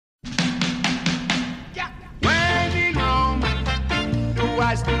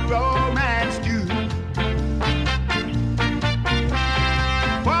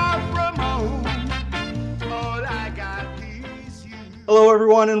Hello,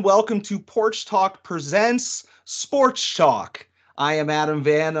 everyone, and welcome to Porch Talk presents Sports Talk. I am Adam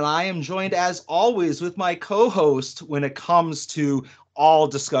Van, and I am joined, as always, with my co-host when it comes to all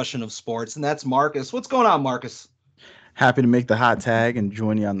discussion of sports, and that's Marcus. What's going on, Marcus? Happy to make the hot tag and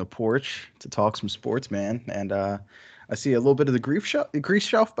join you on the porch to talk some sports, man. And I see a little bit of the grease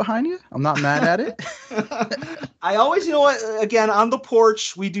shelf behind you. I'm not mad at it. I always, again, on the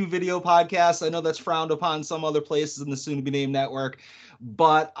porch, we do video podcasts. I know that's frowned upon some other places in the soon-to-be-named network,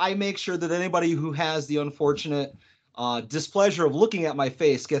 but I make sure that anybody who has the unfortunate displeasure of looking at my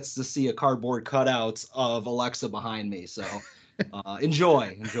face gets to see a cardboard cutout of Alexa behind me. So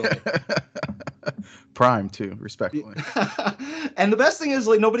enjoy. Prime too, respectfully. And the best thing is,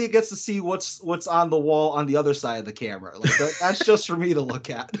 like, nobody gets to see what's on the wall on the other side of the camera. Like that's just for me to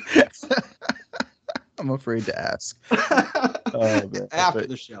look at. I'm afraid to ask. After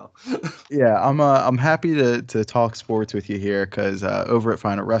the show. Yeah, I'm happy to talk sports with you here because over at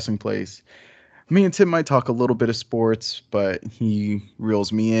Final Wrestling Place, me and Tim might talk a little bit of sports, but he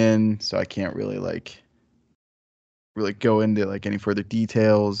reels me in, so I can't really go into like any further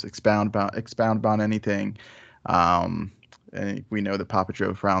details, expound about anything. And we know that Papa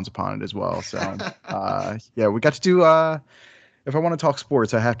Joe frowns upon it as well. So yeah, we got to do. If I want to talk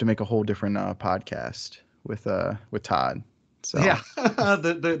sports, I have to make a whole different podcast with Todd. So yeah,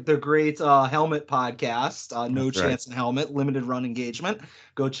 the great Helmet podcast, No that's right. Chance in Helmet, limited run engagement.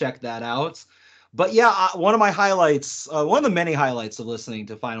 Go check that out. But yeah, one of my highlights, one of the many highlights of listening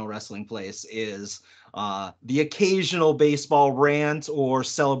to Final Wrestling Place is the occasional baseball rant or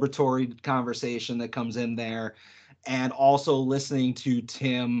celebratory conversation that comes in there, and also listening to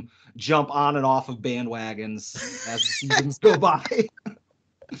Tim jump on and off of bandwagons as the seasons go by.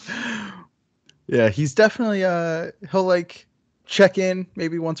 Yeah, he's definitely he'll like check in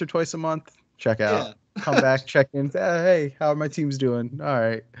maybe once or twice a month, check Yeah. out, come back, check in. Hey, how are my teams doing? All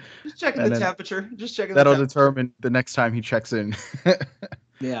right, Just checking the and then temperature. Just checking the that'll temperature. determine the next time he checks in.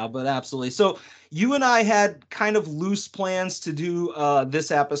 Yeah, but absolutely. So you and I had kind of loose plans to do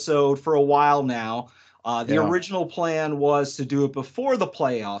this episode for a while now. The Yeah. original plan was to do it before the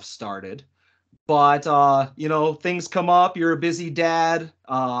playoffs started, but things come up. You're a busy dad.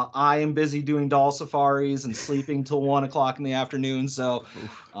 I am busy doing doll safaris and sleeping till 1 o'clock in the afternoon. So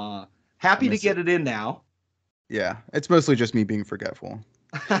Oof, uh, I happy to miss it. get it in now. Yeah, it's mostly just me being forgetful.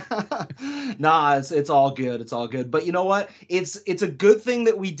 Nah, it's all good. It's all good. But you know what? It's a good thing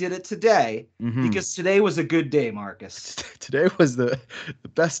that we did it today Hmm. because today was a good day, Marcus. Today was the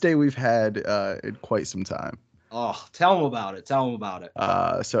best day we've had in quite some time. Oh, tell them about it. Tell them about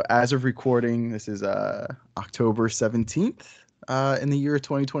it. So as of recording, this is October 17th in the year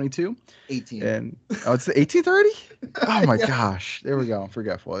 2022. 18th. And it's the 18th already? Oh my Yeah. gosh. There we go. I'm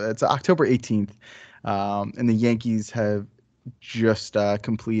forgetful. It's October 18th. And the Yankees have just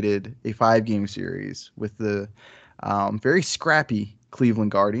completed a 5-game series with the very scrappy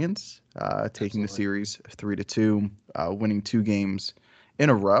Cleveland Guardians, taking the Absolutely. series 3-2, winning 2 games in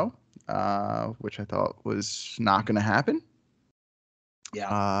a row, which I thought was not going to happen. Yeah.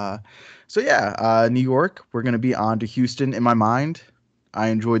 Uh, so yeah, New York, we're going to be on to Houston. In my mind, I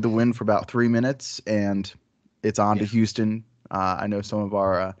enjoyed the win for about 3 minutes, and it's on to Yeah. Houston. I know some of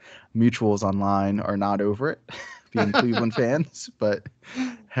our mutuals online are not over it, being Cleveland fans, but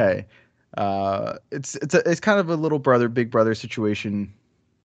hey, it's kind of a little brother, big brother situation.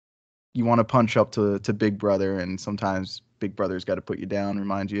 You want to punch up to Big Brother, and sometimes Big Brother's got to put you down,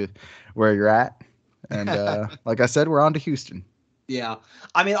 remind you where you're at. And like I said, we're on to Houston. Yeah.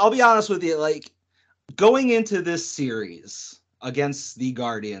 I mean, I'll be honest with you. Like, going into this series against the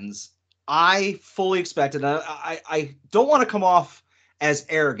Guardians, I fully expected. I don't want to come off as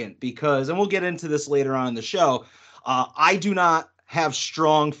arrogant because, and we'll get into this later on in the show. I do not have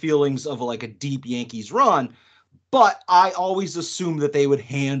strong feelings of like a deep Yankees run, but I always assumed that they would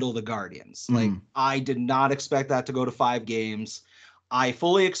handle the Guardians. Like, Mm. I did not expect that to go to 5 games. I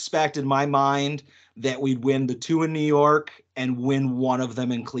fully expected in my mind that we'd win the two in New York and win one of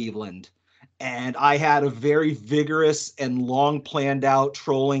them in Cleveland. And I had a very vigorous and long planned out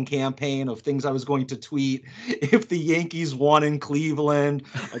trolling campaign of things I was going to tweet if the Yankees won in Cleveland,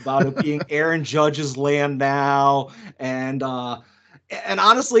 about it being Aaron Judge's land now. And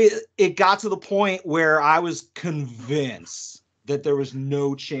honestly, it got to the point where I was convinced that there was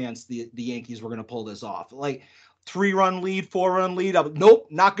no chance the Yankees were going to pull this off. Like, 3-run lead, 4-run lead. Nope,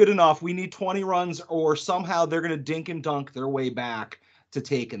 not good enough. We need 20 runs, or somehow they're going to dink and dunk their way back to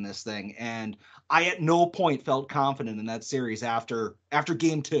taking this thing. And I at no point felt confident in that series after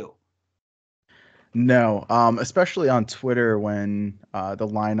game two. No, especially on Twitter when the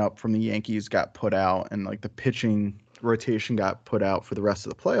lineup from the Yankees got put out and like the pitching rotation got put out for the rest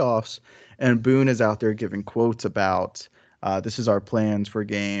of the playoffs, and Boone is out there giving quotes about this is our plans for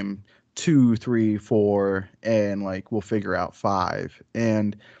game 2, 3, 4, and like we'll figure out 5.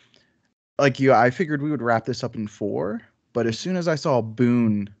 And like you, I figured we would wrap this up in 4, but as soon as I saw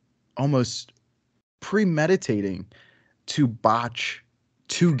Boone almost premeditating to botch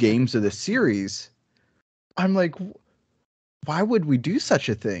 2 games of the series, I'm like, why would we do such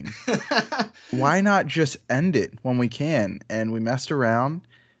a thing? Why not just end it when we can? And we messed around,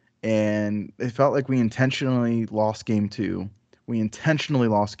 and it felt like we intentionally lost game 2. We intentionally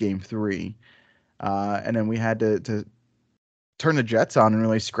lost game 3. And then we had to turn the Jets on and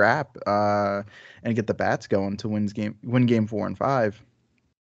really scrap and get the bats going to win game 4 and 5.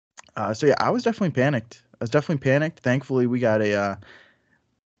 So yeah, I was definitely panicked. Thankfully, we got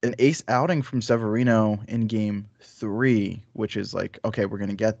an ace outing from Severino in game 3, which is like, okay, we're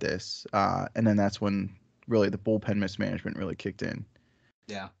gonna get this. And then that's when really the bullpen mismanagement really kicked in.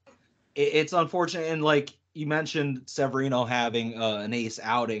 Yeah, it's unfortunate, and like you mentioned, Severino having an ace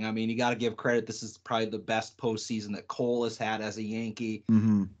outing. I mean, you got to give credit. This is probably the best postseason that Cole has had as a Yankee,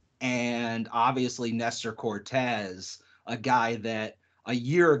 and obviously Nestor Cortez, a guy that a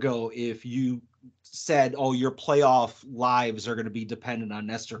year ago, if you said, "Oh, your playoff lives are going to be dependent on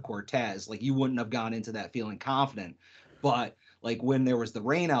Nestor Cortez," like you wouldn't have gone into that feeling confident. But like when there was the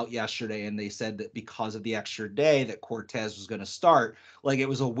rain out yesterday and they said that because of the extra day that Cortez was going to start, like it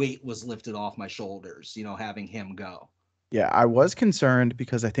was a weight was lifted off my shoulders, having him go. Yeah, I was concerned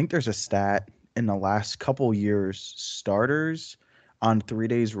because I think there's a stat in the last couple years, starters on 3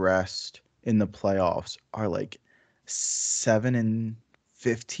 days rest in the playoffs are like 7-15.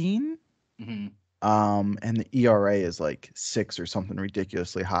 Mm-hmm. And the ERA is like 6 or something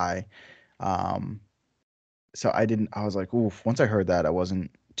ridiculously high. Um, so I was like, oof. Once I heard that, I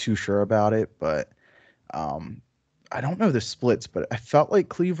wasn't too sure about it, but um, I don't know the splits, but I felt like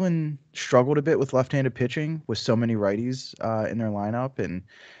Cleveland struggled a bit with left-handed pitching with so many righties in their lineup, and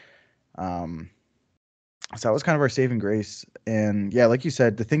um, so that was kind of our saving grace. And yeah, like you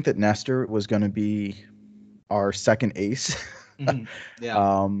said, to think that Nestor was going to be our second ace, Mm-hmm.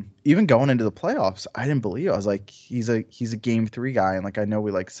 Yeah. even going into the playoffs, I didn't believe it. I was like, he's a game 3 guy, and like I know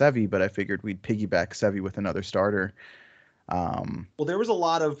we like Sevy, but I figured we'd piggyback Sevy with another starter. Well, there was a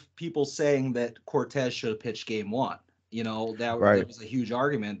lot of people saying that Cortez should have pitched game 1. That Right. was a huge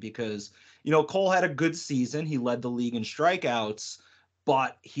argument because Cole had a good season. He led the league in strikeouts,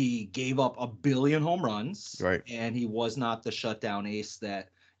 but he gave up a billion home runs, Right. and he was not the shutdown ace that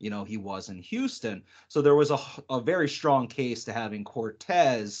he was in Houston. So there was a very strong case to having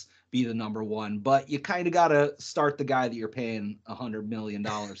Cortez be the number 1, but you kind of got to start the guy that you're paying $100 million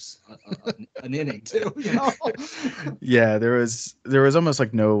an inning to. Yeah, there was almost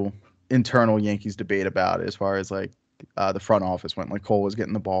like no internal Yankees debate about it as far as like the front office went. Like Cole was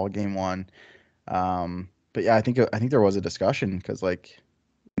getting the ball game 1. But yeah, I think there was a discussion because like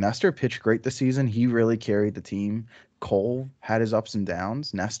Nestor pitched great this season. He really carried the team. Cole had his ups and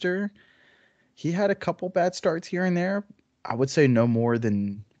downs. Nestor, he had a couple bad starts here and there. I would say no more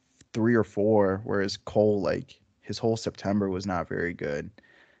than 3 or 4, whereas Cole, like his whole September was not very good.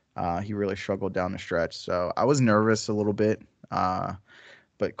 He really struggled down the stretch. So I was nervous a little bit.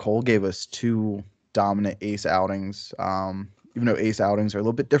 But Cole gave us 2 dominant ace outings. Even though ace outings are a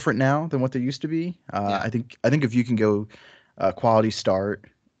little bit different now than what they used to be. Yeah. I think if you can go quality start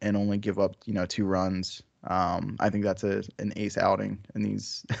and only give up 2 runs, I think that's an ace outing in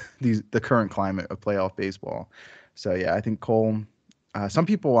the current climate of playoff baseball. So yeah, I think Cole. Some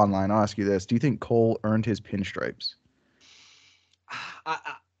people online, I'll ask you this: do you think Cole earned his pinstripes?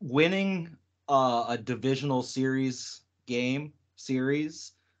 Winning a divisional series,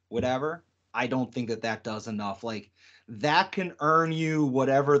 whatever, I don't think that does enough. Like that can earn you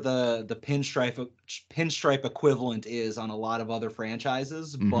whatever the pinstripe equivalent is on a lot of other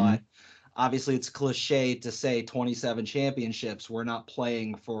franchises, Mm-hmm. but obviously it's cliche to say 27 championships. We're not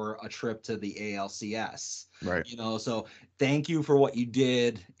playing for a trip to the ALCS. Right. So thank you for what you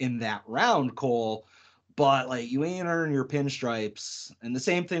did in that round, Cole, but like you ain't earned your pinstripes. And the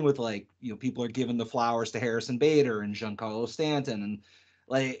same thing with like people are giving the flowers to Harrison Bader and Giancarlo Stanton, and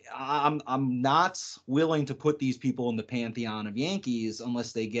like I'm not willing to put these people in the pantheon of Yankees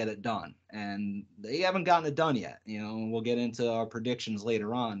unless they get it done, and they haven't gotten it done yet. And we'll get into our predictions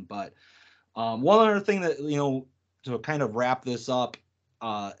later on. But one other thing that to kind of wrap this up,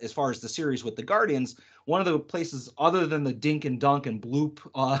 as far as the series with the Guardians, one of the places other than the dink and dunk and bloop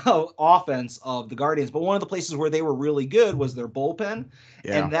offense of the Guardians, but one of the places where they were really good was their bullpen,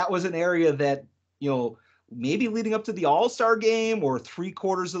 Yeah. and that was an area that you know maybe leading up to the All-Star game or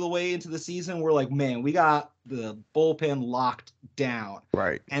 3/4 of the way into the season, we're like, man, we got the bullpen locked down.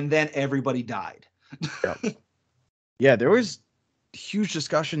 Right. And then everybody died. Yep. Yeah, there was huge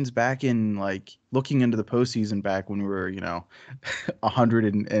discussions back in like looking into the postseason back when we were,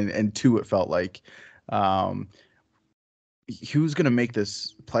 102, it felt like. Um, who's going to make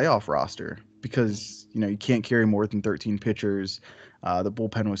this playoff roster? Because, you can't carry more than 13 pitchers. The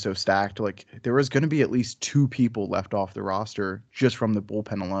bullpen was so stacked. Like, there was going to be at least 2 people left off the roster just from the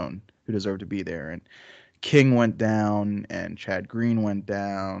bullpen alone who deserved to be there. And King went down, and Chad Green went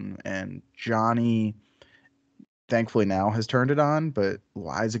down, and Johnny thankfully now has turned it on, but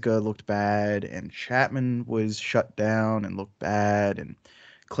Loizaga looked bad, and Chapman was shut down and looked bad, and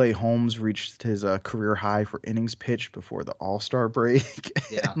Clay Holmes reached his career high for innings pitched before the All-Star break.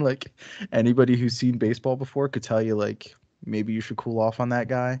 Yeah. And like anybody who's seen baseball before could tell you, like, maybe you should cool off on that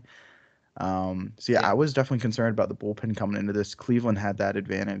guy. So yeah, I was definitely concerned about the bullpen coming into this. Cleveland had that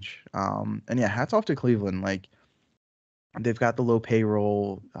advantage. And yeah, hats off to Cleveland. Like, they've got the low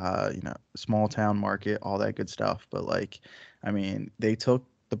payroll, small town market, all that good stuff. But like, I mean, they took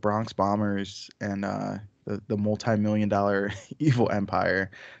the Bronx Bombers and the multi-million-dollar evil empire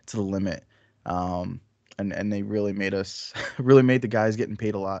to the limit. And they really made us really made the guys getting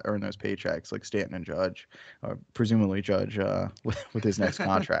paid a lot earn those paychecks, like Stanton and Judge, or presumably Judge with his next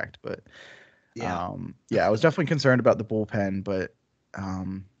contract. But Yeah. I was definitely concerned about the bullpen, but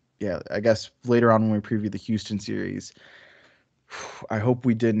yeah, I guess later on when we preview the Houston series, I hope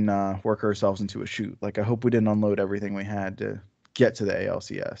we didn't work ourselves into a shoot. Like, I hope we didn't unload everything we had to get to the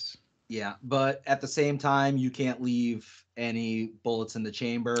ALCS. Yeah, but at the same time, you can't leave any bullets in the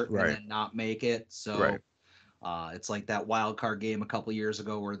chamber Right. and then not make it. So Right. it's like that wild card game a couple years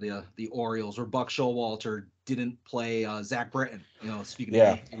ago where the Orioles, where Buck Showalter didn't play Zach Britton. Speaking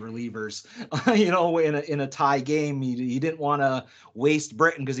Yeah. of Yankee relievers, in a tie game, he didn't want to waste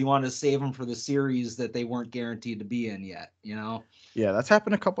Britton because he wanted to save him for the series that they weren't guaranteed to be in yet. Yeah, that's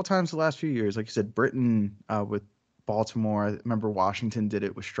happened a couple times the last few years. Like you said, Britton with Baltimore. I remember Washington did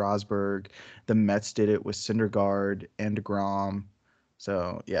it with Strasburg. The Mets did it with Syndergaard and DeGrom.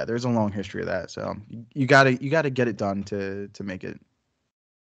 So yeah, there's a long history of that. So you gotta get it done to make it.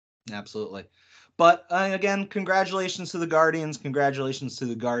 Absolutely. But again, congratulations to the Guardians. Congratulations to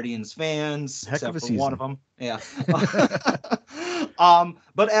the Guardians fans, Heck of except a for season. one of them. Yeah.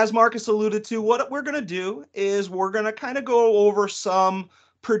 But as Marcus alluded to, what we're going to do is we're going to kind of go over some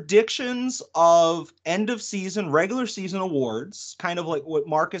predictions of end of season, regular season awards, kind of like what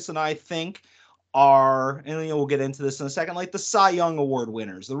Marcus and I think are, and we'll get into this in a second, like the Cy Young Award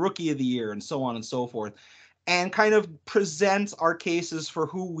winners, the Rookie of the Year, and so on and so forth, and kind of present our cases for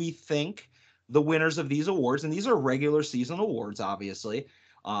who we think the winners of these awards, and these are regular season awards, obviously.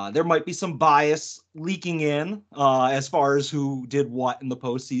 There might be some bias leaking in as far as who did what in the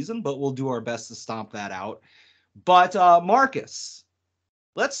postseason, but we'll do our best to stomp that out. But Marcus,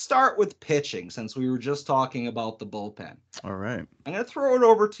 let's start with pitching since we were just talking about the bullpen. All right. I'm going to throw it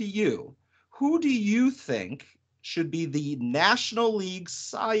over to you. Who do you think should be the National League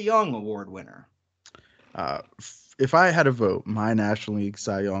Cy Young Award winner? If I had a vote, my National League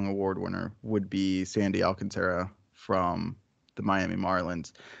Cy Young Award winner would be Sandy Alcantara from the Miami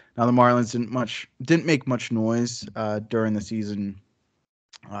Marlins. Now, the Marlins didn't make much noise during the season.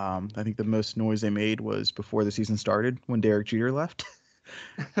 I think the most noise they made was before the season started when Derek Jeter left.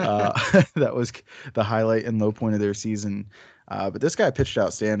 That was the highlight and low point of their season. But this guy pitched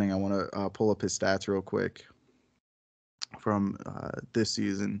outstanding. I want to pull up his stats real quick from this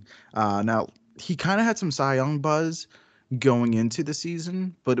season. Now, he kind of had some Cy Young buzz going into the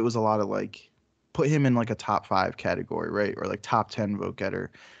season, but it was a lot of like put him in like a top 5 category, right? Or like top 10 vote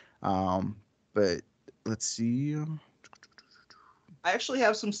getter. But let's see. I actually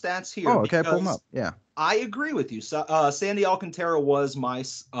have some stats here. Oh, okay, pull them up. Yeah. I agree with you. So, Sandy Alcantara was my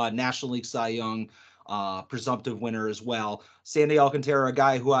National League Cy Young presumptive winner as well. Sandy Alcantara, a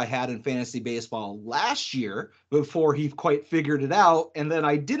guy who I had in fantasy baseball last year before he quite figured it out. And then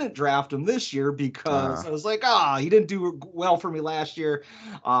I didn't draft him this year because I was like, he didn't do well for me last year.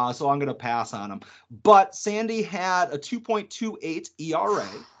 So I'm going to pass on him. But Sandy had a 2.28 ERA.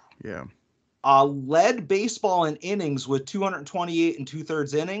 Yeah. Led baseball in innings with 228 and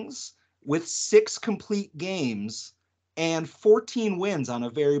 2/3 innings with 6 complete games and 14 wins on a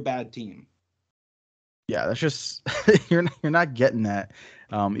very bad team. Yeah, that's just you're not getting that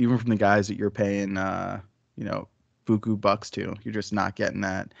even from the guys that you're paying buku bucks to. You're just not getting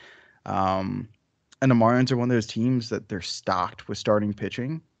that. And the Marlins are one of those teams that they're stocked with starting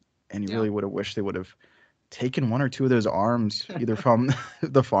pitching, and you really would have wished they would have taken one or two of those arms either from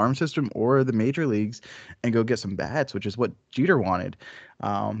the farm system or the major leagues and go get some bats, which is what Jeter wanted.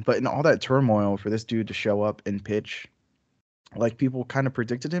 But in all that turmoil for this dude to show up and pitch like people kind of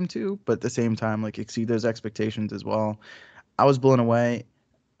predicted him to, but at the same time, like exceed those expectations as well. I was blown away.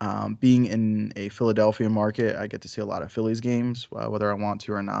 Being in a Philadelphia market, I get to see a lot of Phillies games, whether I want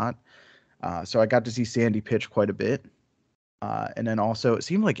to or not. So I got to see Sandy pitch quite a bit. And then also, it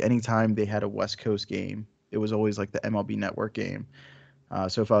seemed like anytime they had a West Coast game, it was always like the MLB Network game.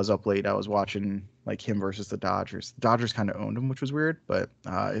 So if I was up late, I was watching like him versus the Dodgers. The Dodgers kind of owned him, which was weird. But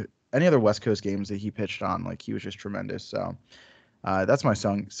any other West Coast games that he pitched on, like he was just tremendous. So that's my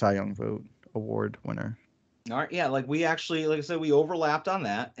Cy Young vote award winner. All right, yeah, like we actually, like I said, we overlapped on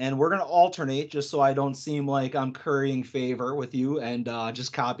that, and we're gonna alternate just so I don't seem like I'm currying favor with you and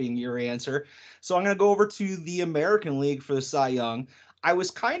just copying your answer. So I'm gonna go over to the American League for the Cy Young. I was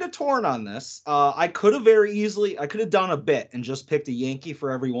kind of torn on this. I could have very easily, I could have done a bit and just picked a Yankee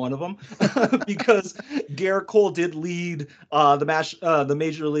for every one of them, because Garrett Cole did lead the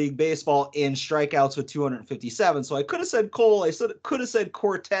Major League Baseball in strikeouts with 257. So I could have said Cole. Could have said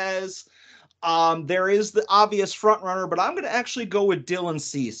Cortez. There is the obvious front runner, but I'm going to actually go with Dylan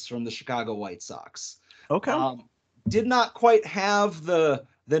Cease from the Chicago White Sox. Okay. Did not quite have the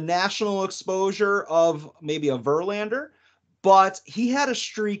national exposure of maybe a Verlander, but he had a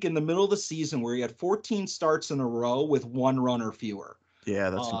streak in the middle of the season where he had 14 starts in a row with one run or fewer. Yeah,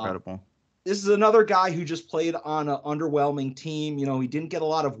 that's incredible. This is another guy who just played on an underwhelming team. You know, he didn't get a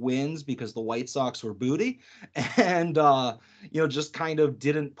lot of wins because the White Sox were booty and, just kind of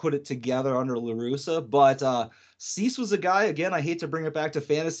didn't put it together under La Russa. But Cease was a guy, again, I hate to bring it back to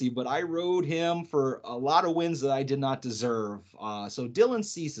fantasy, but I rode him for a lot of wins that I did not deserve. So Dylan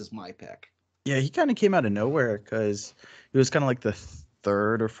Cease is my pick. Yeah, he kind of came out of nowhere because he was kind of like the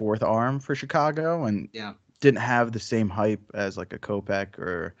third or fourth arm for Chicago and didn't have the same hype as like a Kopech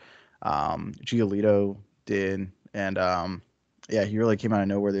or Giolito did. And he really came out of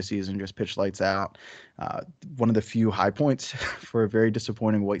nowhere this season, just pitched lights out. One of the few high points for a very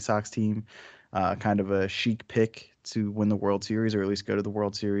disappointing White Sox team. Kind of a chic pick to win the World Series or at least go to the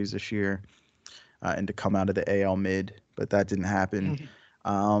World Series this year and to come out of the AL mid, but that didn't happen.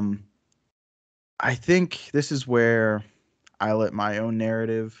 I think this is where I let my own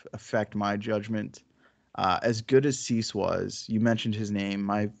narrative affect my judgment. As good as Cease was, you mentioned his name.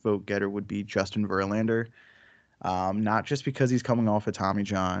 My vote getter would be Justin Verlander. Not just because he's coming off of Tommy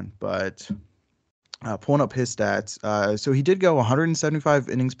John, but pulling up his stats. So he did go 175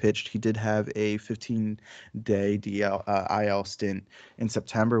 innings pitched. He did have a 15-day IL stint in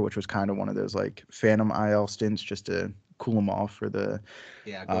September, which was kind of one of those like phantom IL stints just to cool him off for the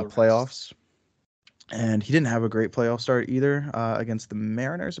playoffs. And he didn't have a great playoff start either against the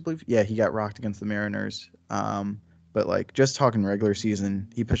Mariners, I believe. Yeah, he got rocked against the Mariners. But like just talking regular season,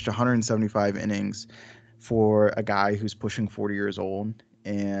 he pitched 175 innings for a guy who's pushing 40 years old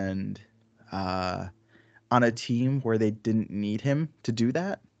and on a team where they didn't need him to do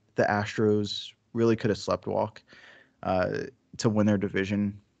that. The Astros really could have sleptwalk to win their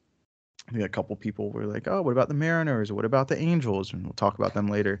division. I think a couple people were like, "Oh, what about the Mariners? Or what about the Angels?" And we'll talk about them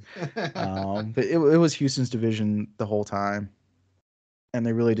later. But it was Houston's division the whole time, and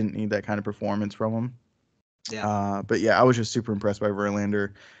they really didn't need that kind of performance from him. Yeah. But yeah, I was just super impressed by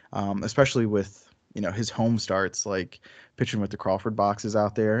Verlander, especially with his home starts, like pitching with the Crawford boxes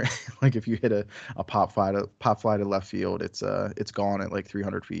out there. Like if you hit a pop fly to left field, it's gone at like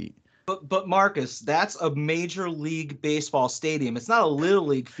 300 feet. But Marcus, that's a Major League Baseball stadium. It's not a Little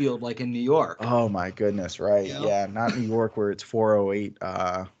League field like in New York. Oh my goodness, right? Yeah, not New York where it's 408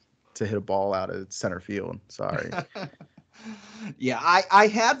 to hit a ball out of center field. Sorry. Yeah, I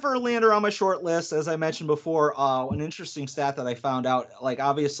had Verlander on my short list, as I mentioned before. An interesting stat that I found out, like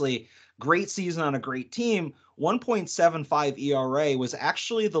obviously great season on a great team. 1.75 ERA was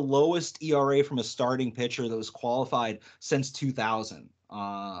actually the lowest ERA from a starting pitcher that was qualified since 2000.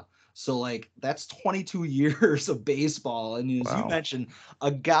 So like that's 22 years of baseball. And as you mentioned,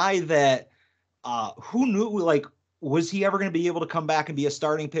 a guy that who knew, like, was he ever going to be able to come back and be a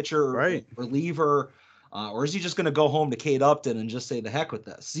starting pitcher or reliever? Or is he just going to go home to Kate Upton and just say the heck with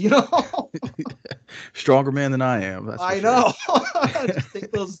this? Stronger man than I am. That's I know. Just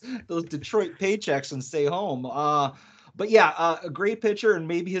take those Detroit paychecks and stay home. But yeah, a great pitcher, and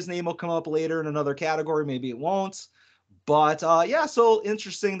maybe his name will come up later in another category. Maybe it won't. But yeah, so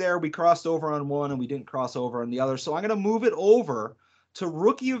interesting there. We crossed over on one and we didn't cross over on the other. So I'm going to move it over to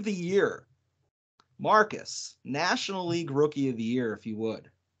Rookie of the Year. Marcus, National League Rookie of the Year, if you would.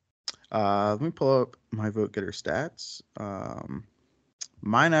 Let me pull up my vote getter stats.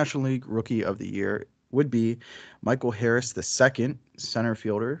 My National League Rookie of the Year would be Michael Harris II, center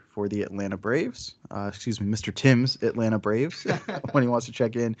fielder for the Atlanta Braves. Excuse me, Mr. Tim's Atlanta Braves when he wants to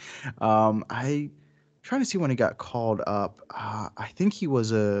check in. I trying to see when he got called up. I think he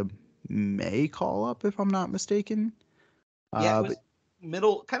was a May call up, if I'm not mistaken. Yeah, it But was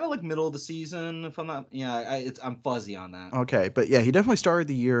middle, kind of like middle of the season. If I'm not, yeah, I'm fuzzy on that. okay, but yeah, he definitely started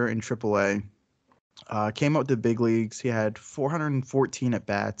the year in AAA. Came up to the big leagues. He had 414 at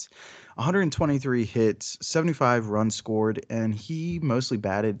bats, 123 hits, 75 runs scored, and he mostly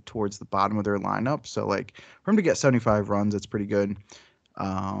batted towards the bottom of their lineup. So, like, for him to get 75 runs, that's pretty good.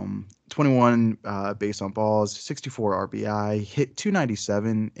 21 base on balls, 64 RBI, hit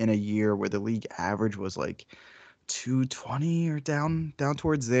 297 in a year where the league average was like 220 or down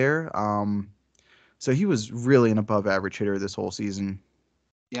towards there. So he was really an above average hitter this whole season.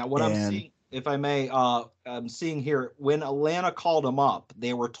 Yeah, what I'm And seeing, if I may, I'm seeing here when Atlanta called him up,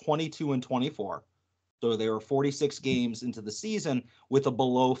 they were 22 and 24. So they were 46 games into the season with a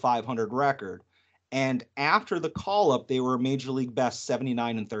below 500 record. And after the call up, they were major league best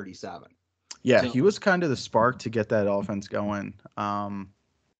 79 and 37. yeah, he So was kind of the spark to get that offense going.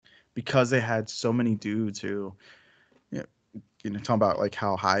 Because they had so many dudes who, you know, talking about like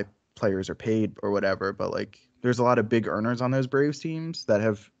how high players are paid or whatever, but like there's a lot of big earners on those Braves teams that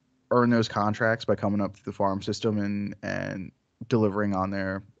have earned those contracts by coming up through the farm system and delivering on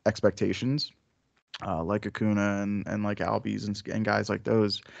their expectations, like Acuna and like Albies and guys like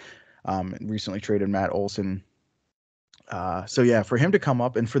those. Recently traded Matt Olson. So yeah, for him to come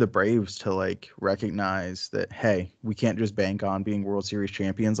up and for the Braves to like recognize that, hey, we can't just bank on being World Series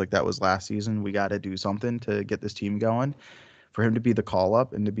champions like that was last season. We got to do something to get this team going. For him to be the call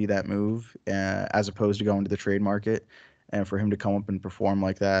up and to be that move, as opposed to going to the trade market, and for him to come up and perform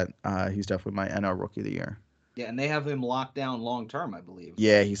like that, he's definitely my NL Rookie of the Year. yeah, and they have him locked down long term, I believe.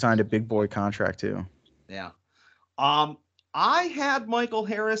 Yeah, he signed a big boy contract too. Yeah. Um, I had Michael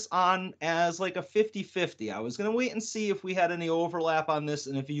Harris on as like a 50-50. I was going to wait and see if we had any overlap on this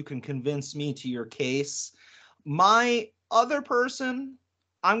and if you can convince me to your case. My other person,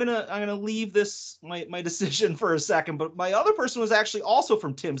 I'm gonna leave this my decision for a second, but my other person was actually also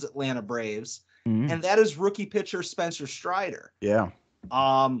from Tim's Atlanta Braves, Mm-hmm. and that is rookie pitcher Spencer Strider. Yeah.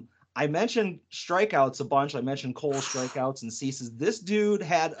 I mentioned strikeouts a bunch. I mentioned Cole strikeouts and ceases. This dude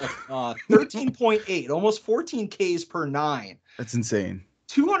had a 13.8, almost 14 Ks per nine, That's insane.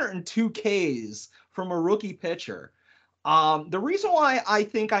 202 Ks from a rookie pitcher. The reason why I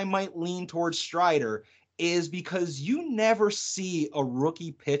think I might lean towards Strider is because you never see a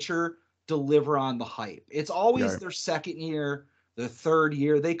rookie pitcher deliver on the hype. It's always Yeah. their second year, their third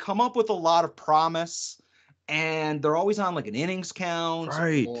year. They come up with a lot of promise and they're always on like an innings count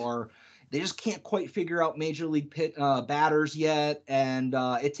Right. or they just can't quite figure out major league batters yet. And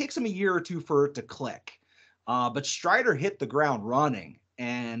it takes them a year or two for it to click. But Strider hit the ground running.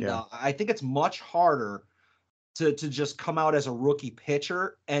 And Yeah. I think it's much harder to just come out as a rookie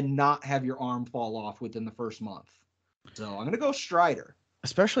pitcher and not have your arm fall off within the first month. So I'm gonna go Strider.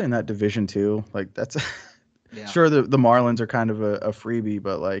 Especially in that division too. Like that's Yeah. sure the Marlins are kind of a freebie,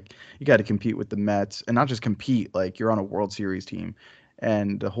 but like you got to compete with the Mets and not just compete, like you're on a World Series team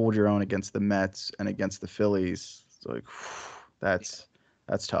and to hold your own against the Mets and against the Phillies, it's like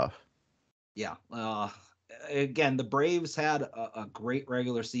that's tough. Yeah. Again, the Braves had a great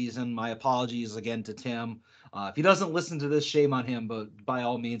regular season. My apologies again to Tim. If he doesn't listen to this, shame on him, but by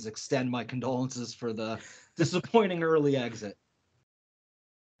all means, extend my condolences for the disappointing early exit.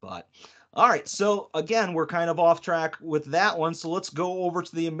 But all right, so again, we're kind of off track with that one. So let's go over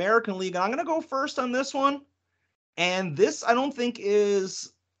to the American League. And I'm going to go first on this one. And this, I don't think,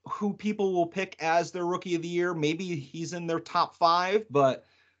 is who people will pick as their rookie of the year. Maybe he's in their top five, but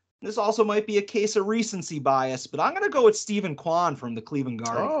this also might be a case of recency bias. But I'm going to go with Stephen Kwan from the Cleveland Oh,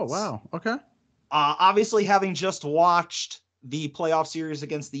 Guardians. wow. Okay. Obviously, having just watched the playoff series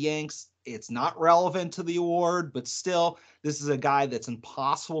against the Yanks, it's not relevant to the award, but still, this is a guy that's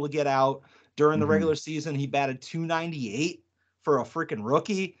impossible to get out. During the Hmm. regular season, he batted 298 for a freaking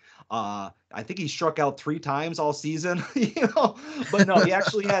rookie. I think he struck out 3 times all season, but no, he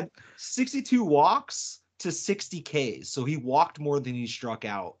actually had 62 walks to 60 Ks. So he walked more than he struck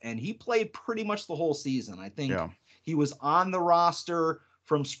out, and he played pretty much the whole season. I think Yeah. he was on the roster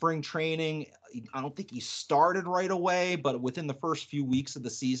from spring training. I don't think he started right away, but within the first few weeks of the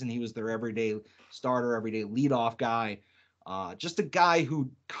season, he was their everyday starter, everyday leadoff guy. Just a guy who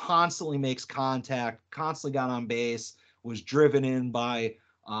constantly makes contact, constantly got on base, was driven in by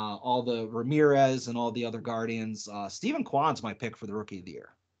all the Ramirez and all the other Guardians. Stephen Kwan's my pick for the Rookie of the Year.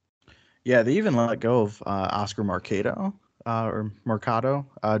 Yeah, they even let go of Oscar Marcado or Mercado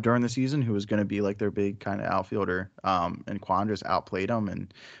during the season, who was going to be like their big kind of outfielder. And Quan just outplayed him,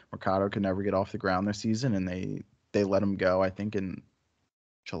 and Mercado could never get off the ground this season, and they let him go. I think in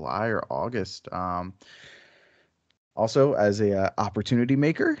July or August. Also, as a opportunity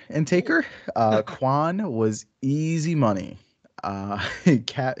maker and taker, Quan was easy money. Uh,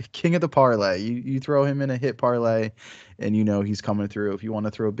 king of the parlay. You throw him in a hit parlay, and you know he's coming through. If you want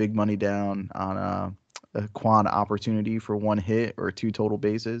to throw big money down on a Quan opportunity for one hit or two total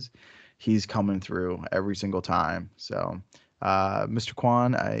bases, he's coming through every single time. So, Mr.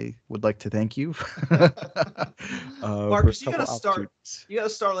 Quan, I would like to thank you for Marcus, several opportunities. you gotta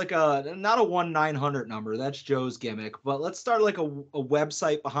start like a not a 1-900 number. That's Joe's gimmick, but let's start like a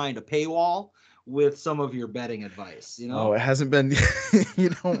website behind a paywall with some of your betting advice. You Oh, know, it hasn't been. You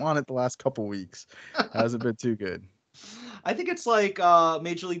don't want it the last couple weeks. Hasn't been too good. I think it's like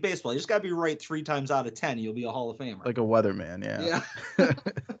Major League Baseball. You just gotta be right 3 times out of 10. You'll be a Hall of Famer. Like a weatherman, yeah. Yeah.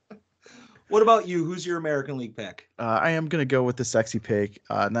 What about you? Who's your American League pick? I am gonna go with the sexy pick,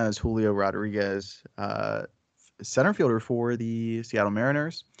 and that is Julio Rodriguez, center fielder for the Seattle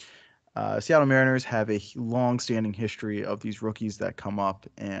Mariners. Seattle Mariners have a long-standing history of these rookies that come up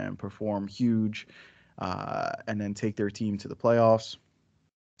and perform huge, and then take their team to the playoffs.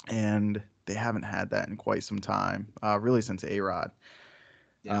 And they haven't had that in quite some time, really since A-Rod.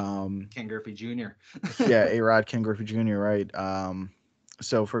 Yeah, Ken Griffey Jr. Yeah, A-Rod, Ken Griffey Jr., right?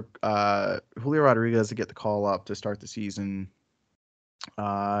 So for Julio Rodriguez to get the call up to start the season,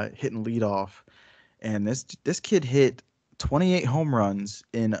 hitting leadoff, and this kid hit 28 home runs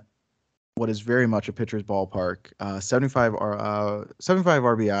in what is very much a pitcher's ballpark. 75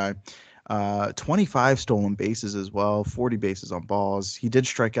 RBI, 25 stolen bases as well, 40 bases on balls. He did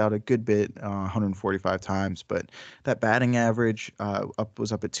strike out a good bit, 145 times, but that batting average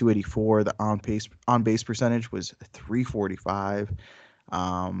was up at 284. The on base percentage was 345.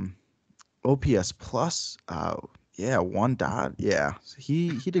 Um, OPS plus, yeah, 1 dot. Yeah, he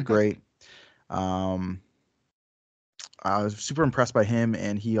did great. Um, I was super impressed by him,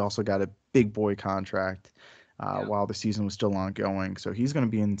 and he also got a big boy contract Yeah. while the season was still ongoing. So he's going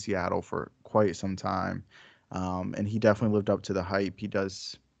to be in Seattle for quite some time, and he definitely lived up to the hype. He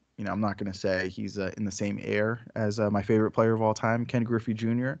does. I'm not going to say he's in the same air as my favorite player of all time, Ken Griffey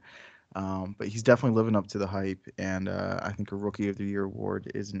Jr., but he's definitely living up to the hype, and I think a Rookie of the Year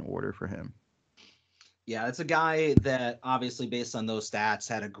award is in order for him. Yeah, it's a guy that obviously, based on those stats,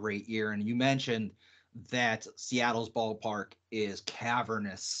 had a great year. And you mentioned that Seattle's ballpark is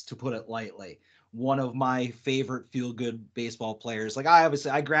cavernous, to put it lightly. One of my favorite feel-good baseball players. Like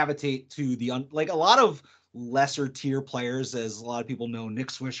I gravitate to like a lot of lesser tier players, as a lot of people know. Nick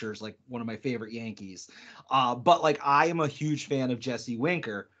Swisher's like one of my favorite Yankees. But like I am a huge fan of Jesse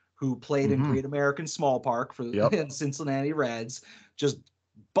Winker, who played in Mm-hmm. Great American Small Park for Yep. in Cincinnati Reds. Just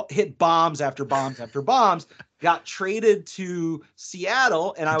hit bombs after bombs after bombs, got traded to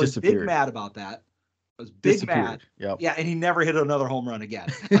Seattle, and I was big Disappeared. mad about that. I was big mad. Disappeared. Yep. Yeah, and he never hit another home run again.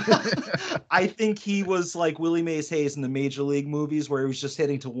 I think he was like Willie Mays Hayes in the Major League movies, where he was just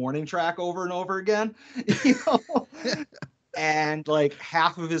hitting to warning track over and over again. You know? And like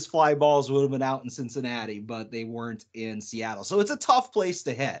half of his fly balls would have been out in Cincinnati, but they weren't in Seattle. So it's a tough place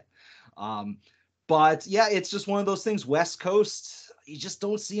to hit. But yeah, it's just one of those things. West Coast, you just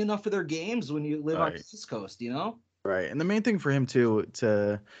don't see enough of their games when you live on the Right. East Coast, you know? Right. And the main thing for him too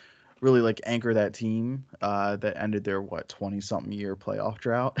to really like anchor that team that ended their 20 something year playoff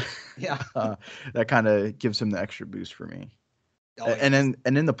drought. Yeah. That kind of gives him the extra boost for me. Oh, yeah.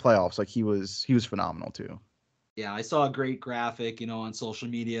 And in the playoffs, like he was phenomenal too. Yeah, I saw a great graphic, on social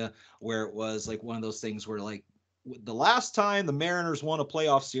media where it was like one of those things where like the last time the Mariners won a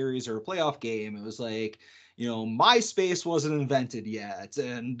playoff series or a playoff game, it was like, MySpace wasn't invented yet,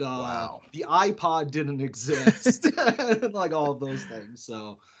 and Wow. the iPod didn't exist, and like all of those things.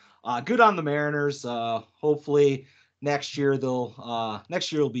 So, good on the Mariners. Hopefully next year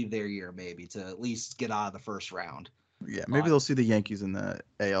will be their year, maybe, to at least get out of the first round. Yeah, maybe But they'll see the Yankees in the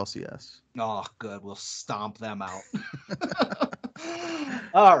ALCS. oh, good, we'll stomp them out.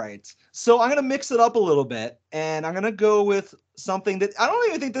 All right. So I'm going to mix it up a little bit, and I'm going to go with something that I don't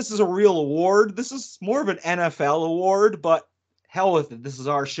even think this is a real award. This is more of an NFL award, but hell with it. This is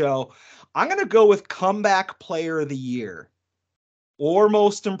our show. I'm going to go with Comeback Player of the Year or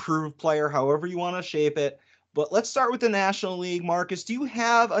Most Improved Player, however you want to shape it. But let's start with the National League. Marcus, do you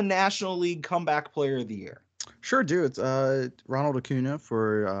have a National League Comeback Player of the Year? Sure do. It's Ronald Acuna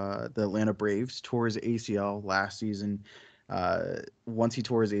for the Atlanta Braves. Tore his ACL last season. Once he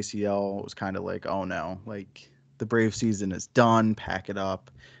tore his ACL, it was kind of like, oh no, like the Brave season is done. Pack it up.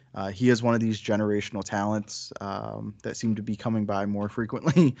 He is one of these generational talents that seem to be coming by more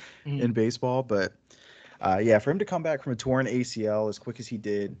frequently in Mhm. baseball. But yeah, for him to come back from a torn ACL as quick as he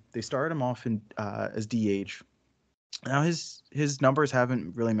did, they started him off in as DH. Now his numbers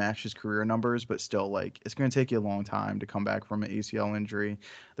haven't really matched his career numbers, but still, like, it's going to take you a long time to come back from an ACL injury.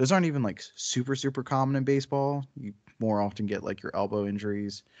 Those aren't even like super common in baseball. You more often get like your elbow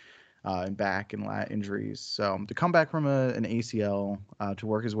injuries and back and lat injuries. So to come back from an ACL, to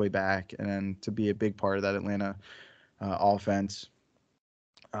work his way back, and then to be a big part of that Atlanta offense,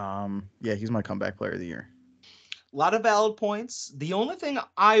 yeah, he's my comeback player of the year. A lot of valid points. The only thing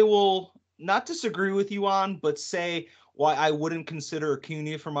I will not disagree with you on, but say why I wouldn't consider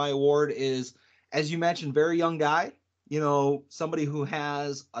Acuna for my award is, as you mentioned, very young guy. Somebody who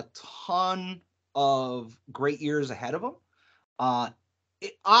has a ton of great years ahead of him. Uh,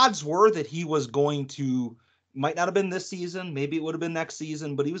 Odds were that he was going to, might not have been this season, maybe it would have been next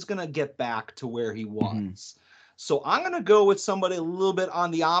season, but he was going to get back to where he Hmm. was. So I'm going to go with somebody a little bit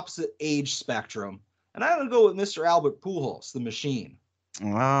on the opposite age spectrum, and I'm going to go with Mr. Albert Pujols, the machine.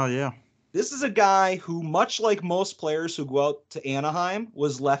 Oh yeah. This is a guy who, much like most players who go out to Anaheim,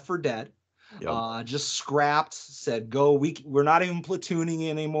 was left for dead. Yep. Just scrapped, said, "Go. We're not even platooning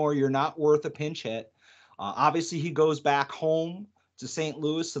anymore. You're not worth a pinch hit." Obviously, he goes back home to St.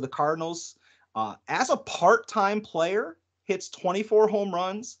 Louis to the Cardinals. As a part-time player, hits 24 home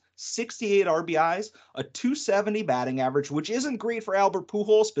runs, 68 RBIs, a 270 batting average, which isn't great for Albert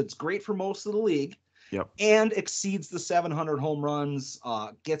Pujols, but it's great for most of the league, Yep. and exceeds the 700 home runs,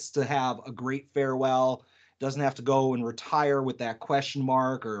 gets to have a great farewell, doesn't have to go and retire with that question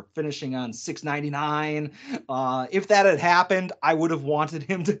mark or finishing on 699. If that had happened, I would have wanted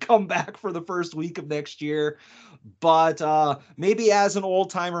him to come back for the first week of next year. But maybe as an old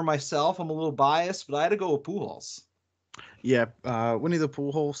timer myself, I'm a little biased, but I had to go with Pujols. Yeah, Winnie the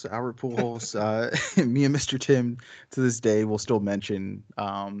Pooh Albert Pujols, me and Mr. Tim to this day will still mention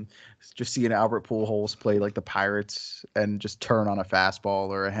just seeing Albert Pujols play like the Pirates and just turn on a fastball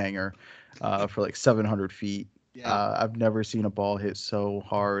or a hanger for like 700 feet. Yeah. I've never seen a ball hit so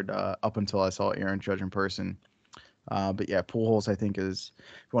hard up until I saw Aaron Judge in person. But yeah, Pujols I think is,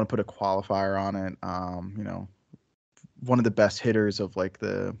 if you want to put a qualifier on it, one of the best hitters of like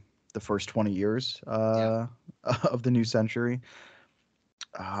the first 20 years Yeah. of the new century.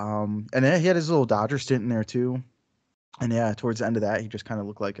 And then he had his little Dodger stint in there too. And yeah, towards the end of that, he just kind of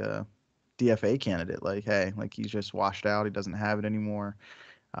looked like a DFA candidate. Like, hey, like he's just washed out. He doesn't have it anymore.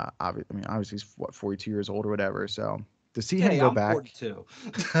 Obviously he's what, 42 years old or whatever. So to see him Hey, go I'm back 42.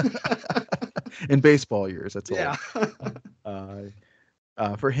 in baseball years, that's old. Yeah.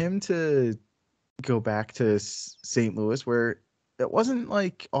 Uh, for him to go back to St. Louis, where it wasn't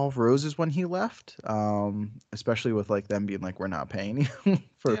like all roses when he left, especially with like them being like, we're not paying you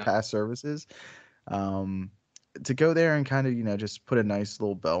for Yeah. past services. Um, to go there and kind of, just put a nice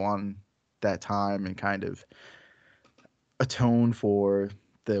little bow on that time and kind of atone for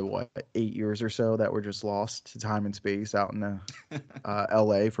the 8 years or so that were just lost to time and space out in the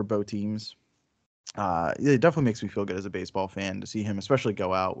LA for both teams. It definitely makes me feel good as a baseball fan to see him, especially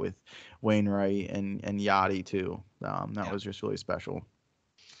go out with Wainwright and Yachty too. That Yeah. was just really special.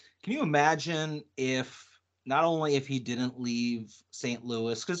 Can you imagine if, not only if he didn't leave St.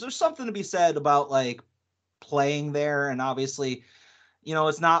 Louis, because there's something to be said about like playing there, and obviously,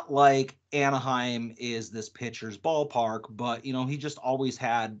 it's not like Anaheim is this pitcher's ballpark, but he just always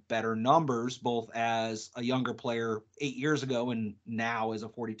had better numbers, both as a younger player 8 years ago and now as a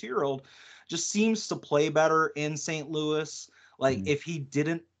 42-year-old. Just seems to play better in St. Louis. Like Mhm. if he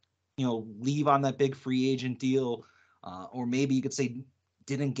didn't, leave on that big free agent deal, or maybe you could say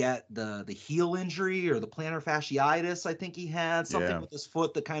didn't get the heel injury or the plantar fasciitis. I think he had something Yeah. with his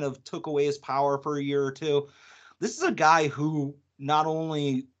foot that kind of took away his power for a year or two. This is a guy who not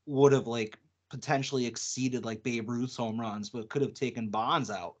only would have like potentially exceeded like Babe Ruth's home runs, but could have taken Bonds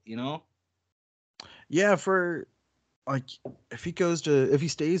out. Yeah, for like if he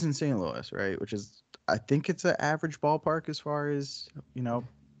stays in St. Louis, right, which is I think it's an average ballpark as far as,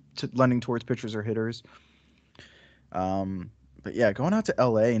 lending towards pitchers or hitters. Um, but yeah, going out to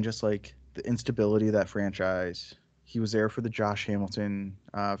LA and just like the instability of that franchise. He was there for the Josh Hamilton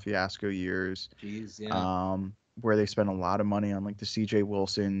fiasco years, Jeez, yeah. where they spent a lot of money on like the CJ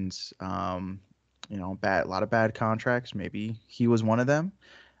Wilsons, a lot of bad contracts. Maybe he was one of them.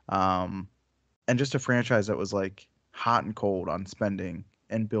 Um, and just a franchise that was like hot and cold on spending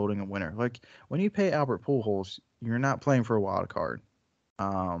and building a winner. Like when you pay Albert Pujols, you're not playing for a wild card.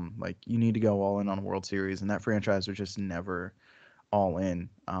 Like you need to go all in on a World Series, and that franchise was just never all in.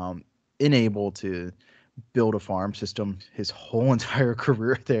 Unable to build a farm system his whole entire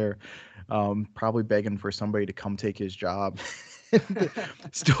career there, probably begging for somebody to come take his job.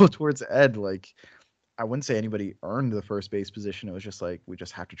 Still towards Ed, like I wouldn't say anybody earned the first base position. It was just like we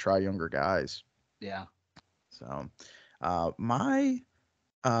just have to try younger guys. Yeah. So, my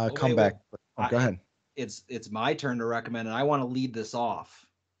Oh, wait. comeback. Oh, I, go it, ahead. it's my turn to recommend, and I want to lead this off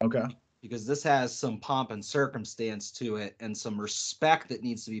Okay. because this has some pomp and circumstance to it and some respect that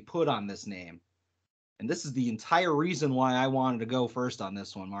needs to be put on this name. And this is the entire reason why I wanted to go first on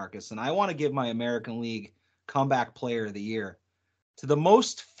this one, Marcus. And I want to give my American League Comeback Player of the Year to the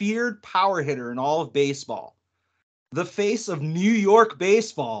most feared power hitter in all of baseball, the face of New York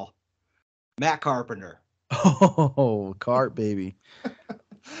baseball, Matt Carpenter. Oh, cart baby.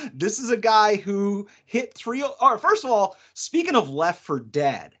 This is a guy who hit 3. Or first of all, speaking of left for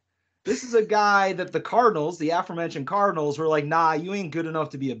dead, this is a guy that the Cardinals, the aforementioned Cardinals, were like, nah, you ain't good enough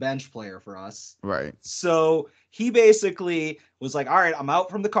to be a bench player for us. Right. So he basically was like, all right, I'm out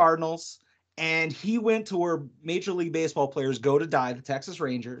from the Cardinals. And he went to where Major League Baseball players go to die, the Texas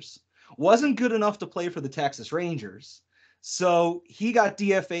Rangers. Wasn't good enough to play for the Texas Rangers. So he got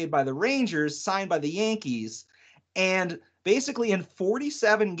DFA'd by the Rangers, signed by the Yankees, and basically in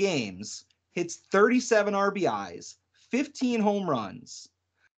 47 games, hits 37 RBIs, 15 home runs,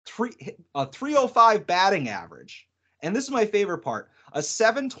 a 305 batting average. And this is my favorite part, a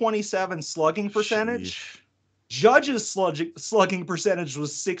 727 slugging percentage. Sheesh. Judge's slugging percentage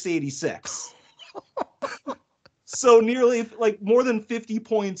was 686. So nearly like more than 50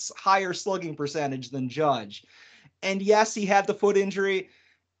 points higher slugging percentage than Judge. And yes, he had the foot injury.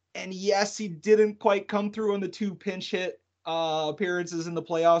 And yes, he didn't quite come through on the 2 pinch hit appearances in the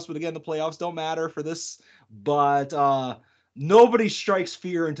playoffs. But again, the playoffs don't matter for this. But nobody strikes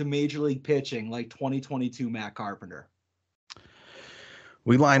fear into Major League pitching like 2022 Matt Carpenter.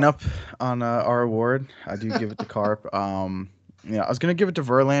 We line up on our award. I do give it to Carp. I was gonna give it to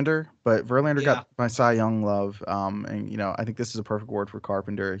Verlander, but Verlander Yeah. got my Cy Young love. And I think this is a perfect award for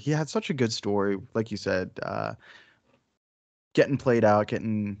Carpenter. He had such a good story, like you said, getting played out,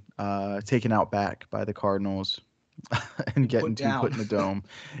 getting taken out back by the Cardinals, and getting put in the dome.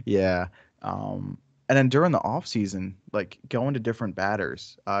 Yeah. And then during the off season, like going to different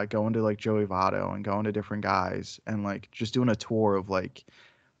batters, going to like Joey Votto and going to different guys, and like just doing a tour of like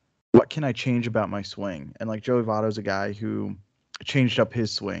what can I change about my swing? And like Joey Votto's a guy who changed up his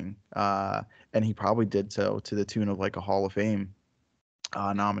swing, and he probably did so to the tune of like a Hall of Fame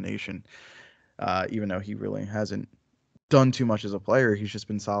nomination. Even though he really hasn't done too much as a player, he's just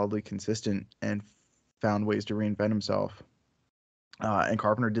been solidly consistent and found ways to reinvent himself. And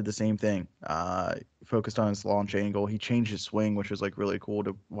Carpenter did the same thing. Focused on his launch angle. He changed his swing, which was like really cool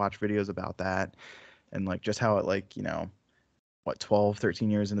to watch videos about that, and like just how it like 12, 13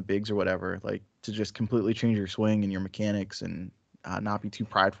 years in the bigs or whatever, like to just completely change your swing and your mechanics and not be too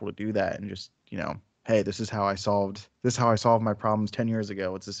prideful to do that and just, hey, this is how I solved my problems 10 years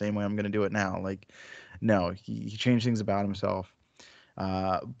ago. It's the same way I'm going to do it now. Like, no, he changed things about himself.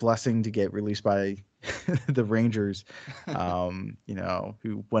 Blessing to get released by the Rangers,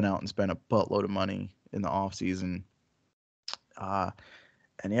 who went out and spent a buttload of money in the offseason.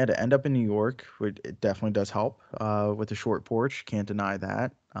 And yeah, to end up in New York, it definitely does help with the short porch. Can't deny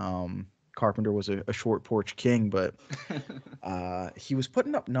that. Carpenter was a short porch king, but he was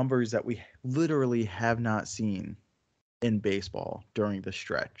putting up numbers that we literally have not seen in baseball during the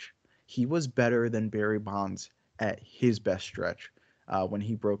stretch. He was better than Barry Bonds at his best stretch when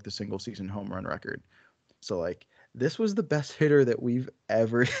he broke the single season home run record. So like this was the best hitter that we've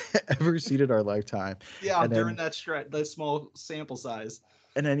ever ever seen in our lifetime. Yeah, And during then that stretch, that small sample size.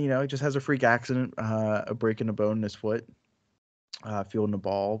 he just has a freak accident, a break in a bone in his foot, fielding the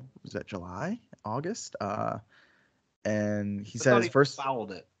ball. Was that July, August? And he I thought says he first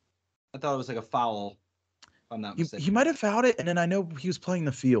fouled it. I thought it was like a foul, if I'm not he mistaken. might have fouled it, and then I know he was playing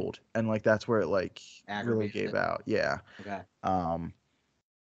the field, and like that's where it like really Aggravated gave it. out. Yeah. Okay. Um,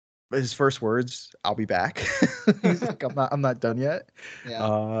 his first words, "I'll be back." He's like, I'm not done yet."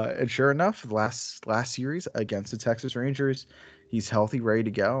 Yeah. And sure enough, last series against the Texas Rangers, he's healthy, ready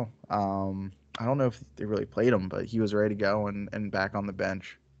to go. I don't know if they really played him, but he was ready to go and back on the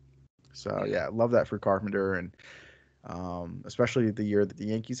bench. So Yeah. yeah, love that for Carpenter, and especially the year that the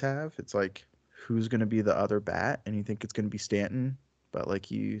Yankees have. It's like who's going to be the other bat, and you think it's going to be Stanton, but like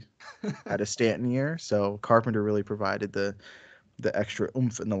he had a Stanton year, so Carpenter really provided the extra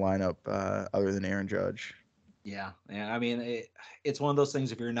oomph in the lineup, other than Aaron Judge. Yeah. I mean, it's one of those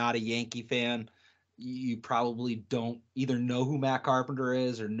things. If you're not a Yankee fan, you probably don't either know who Matt Carpenter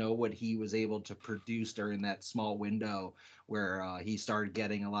is or know what he was able to produce during that small window where he started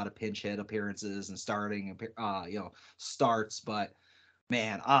getting a lot of pinch hit appearances and starts. But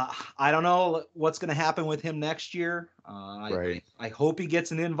man, I don't know what's going to happen with him next year. Right. I hope he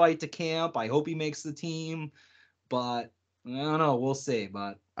gets an invite to camp. I hope he makes the team, but I don't know. We'll see.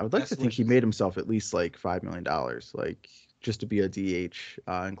 But I would like to best think he wishes. made himself at least like $5 million, like just to be a DH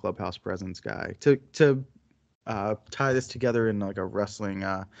and clubhouse presence guy. To tie this together in like a wrestling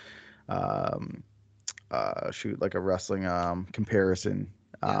um, like a wrestling comparison.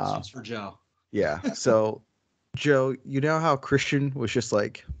 Yeah, Uh, suits for Joe. yeah. So Joe, you know how Christian was just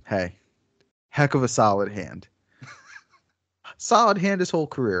like, hey, heck of a solid hand his whole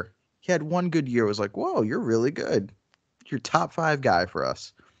career. He had one good year. It was like, whoa, you're really good. You're top five guy for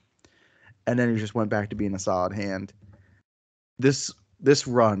us. And then he just went back to being a solid hand. This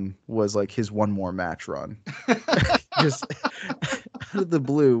run was like his one more match run. Just out of the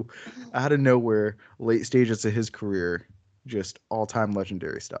blue, out of nowhere, late stages of his career, just all time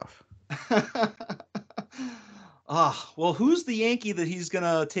legendary stuff. Well, who's the Yankee that he's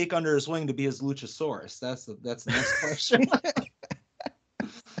gonna take under his wing to be his Luchasaurus? That's the next question.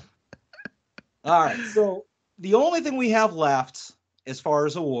 All right, so the only thing we have left as far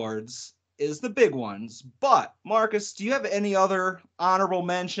as awards is the big ones. But Marcus, do you have any other honorable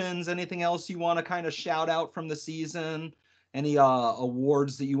mentions? Anything else you want to kind of shout out from the season? Any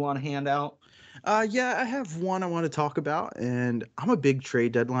awards that you want to hand out? Yeah, I have one I want to talk about, and I'm a big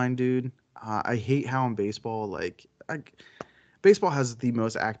trade deadline dude. I hate how in baseball, baseball has the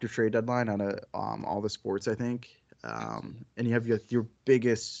most active trade deadline out of all the sports, I think. And you have your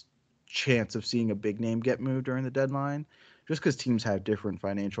biggest chance of seeing a big name get moved during the deadline, just because teams have different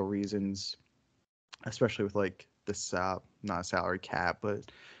financial reasons, especially with like this not a salary cap, but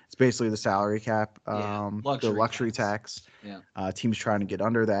it's basically the salary cap, Yeah, the luxury luxury tax. tax. Yeah. Teams trying to get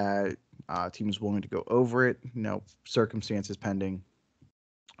under that. Teams willing to go over it. Circumstances pending.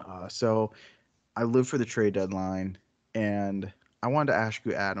 So I live for the trade deadline, and I wanted to ask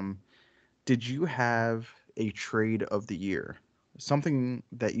you, Adam, did you have a trade of the year? Something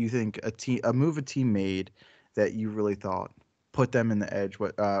that you think a move a team made that you really thought put them in the edge,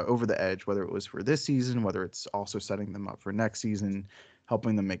 over the edge, whether it was for this season, whether it's also setting them up for next season,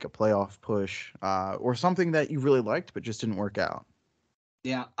 helping them make a playoff push, or something that you really liked but just didn't work out.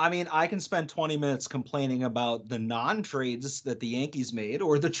 Yeah, I mean, I can spend 20 minutes complaining about the non-trades that the Yankees made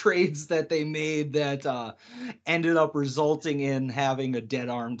or the trades that they made that ended up resulting in having a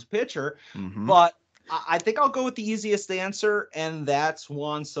dead-armed pitcher. Mm-hmm. But I think I'll go with the easiest answer, and that's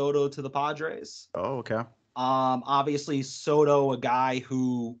Juan Soto to the Padres. Oh, okay. Obviously, Soto, a guy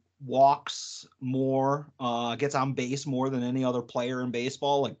who walks more, gets on base more than any other player in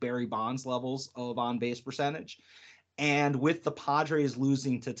baseball, like Barry Bonds levels of on base percentage. And with the Padres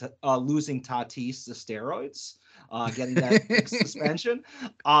losing Tatis to steroids, getting that big suspension,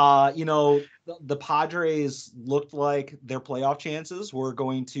 the Padres looked like their playoff chances were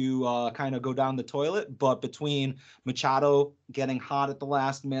going to kind of go down the toilet. But between Machado getting hot at the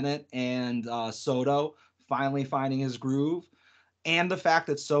last minute and Soto finally finding his groove, and the fact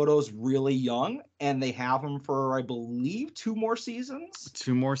that Soto's really young and they have him for, I believe, 2 more seasons.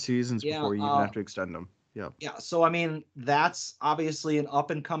 2 more seasons Yeah, before you even have to extend them. Yep. yeah, so I mean, that's obviously an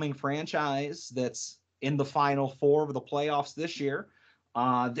up and coming franchise that's in the final four of the playoffs this year.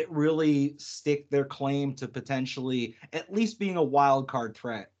 That really stick their claim to potentially at least being a wild card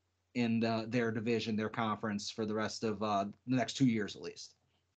threat in their division, their conference for the rest of the next 2 years at least.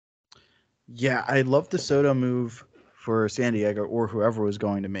 Yeah, I love the Soto move for San Diego or whoever was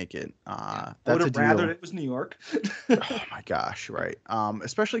going to make it. Yeah, I would That's a have rathered deal. it was New York. Oh my gosh, right.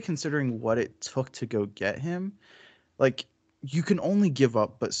 Especially considering what it took to go get him. Like, you can only give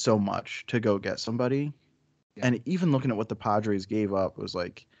up but so much to go get somebody. Yeah, And even looking at what the Padres gave up was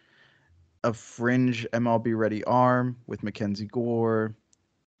like a fringe MLB ready arm with Mackenzie Gore,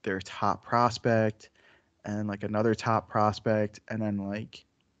 their top prospect, and like another top prospect, and then like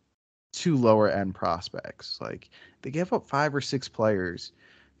two lower end prospects. Like they gave up 5 or 6 players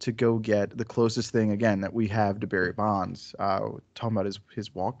to go get the closest thing again that we have to Barry Bonds. Talking about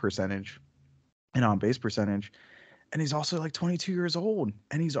his walk percentage and on base percentage, and he's also like 22 years old,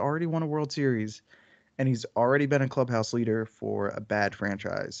 and he's already won a World Series, and he's already been a clubhouse leader for a bad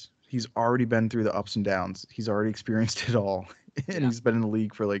franchise. He's already been through the ups and downs. He's already experienced it all, and yeah. he's been in the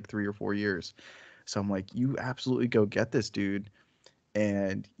league for like 3 or 4 years. So I'm like, you absolutely go get this dude,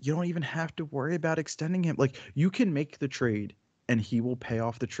 and you don't even have to worry about extending him. Like you can make the trade and he will pay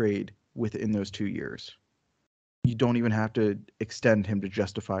off the trade within those 2 years. you don't even have to extend him to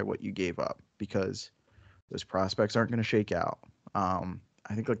justify what you gave up because those prospects aren't going to shake out.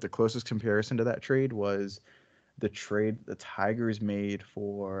 I think like the closest comparison to that trade was the trade the Tigers made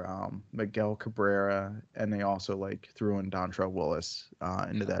for Miguel Cabrera, and they also like threw in Dontrell Willis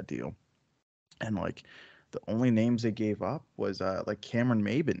into that deal. And like the only names they gave up was like Cameron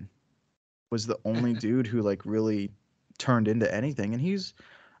Maben was the only dude who like really turned into anything, and he's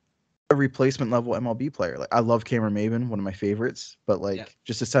a replacement level MLB player. Like I love Cameron Maben, one of my favorites, but Yeah. like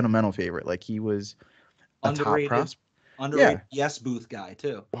just a sentimental favorite. Like he was a top Underrated, prospect. Yeah. underrated yes booth guy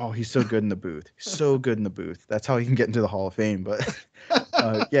too. Oh, he's so good in the booth. So good in the booth. That's how he can get into the Hall of Fame. But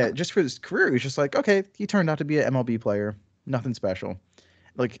yeah, just for his career, he's just like, okay, he turned out to be an MLB player. Nothing special.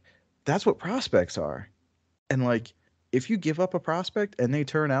 Like that's what prospects are. And like if you give up a prospect and they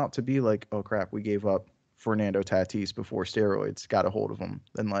turn out to be like, oh crap, we gave up Fernando Tatis before steroids got a hold of him,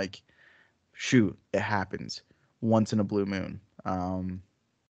 then like shoot, it happens once in a blue moon.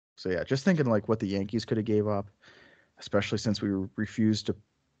 So yeah, just thinking like what the Yankees could have gave up, especially since we refused to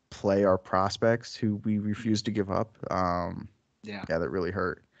play our prospects who we refused to give up. Yeah. Yeah, that really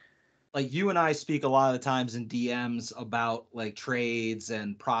hurt. Like you and I speak a lot of the times in DMs about like trades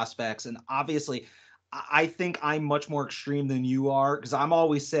and prospects, and obviously I think I'm much more extreme than you are because I'm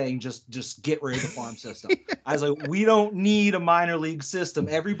always saying just get rid of the farm system. I was like, we don't need a minor league system.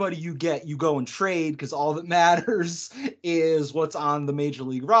 Everybody you get, you go and trade because all that matters is what's on the major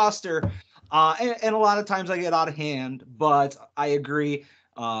league roster. And a lot of times I get out of hand, but I agree.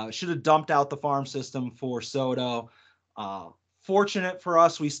 Should have dumped out the farm system for Soto. Uh, Fortunate for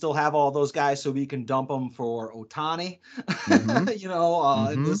us, we still have all those guys, so we can dump them for Otani. Mm-hmm. In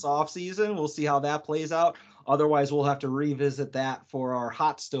Mm-hmm. this offseason, we'll see how that plays out. Otherwise, we'll have to revisit that for our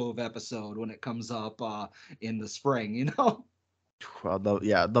hot stove episode when it comes up in the spring. I'd love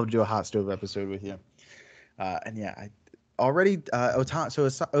to do a hot stove episode with you. And yeah, I already Otani. So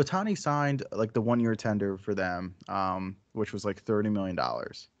Otani signed like the 1 year tender for them, which was like $30 million.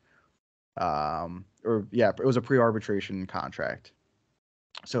 Or yeah, it was a pre-arbitration contract.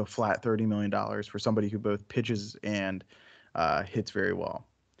 So flat $30 million for somebody who both pitches and hits very well.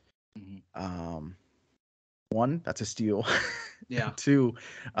 Mm-hmm. One, that's a steal. Yeah. Two,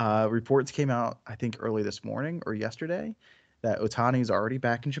 reports came out I think early this morning or yesterday that Otani's already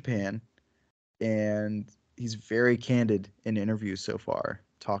back in Japan, and he's very candid in interviews so far,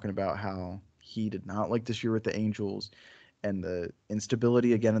 talking about how he did not like this year with the Angels and the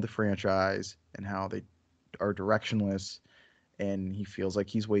instability again of the franchise and how they are directionless, and he feels like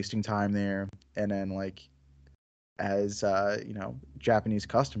he's wasting time there. And then like as Japanese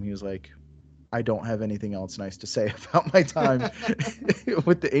custom, he was like, I don't have anything else nice to say about my time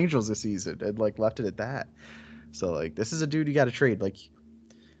with the Angels this season, and like left it at that. So like this is a dude you got to trade. Like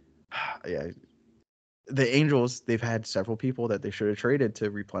yeah, the Angels, they've had several people that they should have traded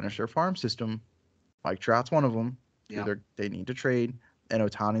to replenish their farm system. Mike Trout's one of them who Yeah. they need to trade, and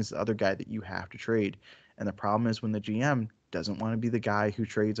Otani's the other guy that you have to trade. And the problem is when the GM doesn't want to be the guy who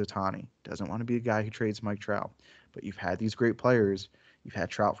trades Otani, doesn't want to be the guy who trades Mike Trout. But you've had these great players. You've had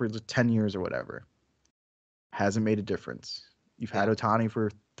Trout for 10 years or whatever. Hasn't made a difference. You've had Yeah. Otani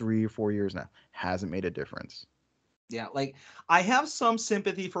for 3 or 4 years now. Hasn't made a difference. Yeah, like I have some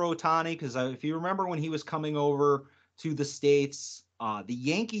sympathy for Otani because if you remember when he was coming over to the States, the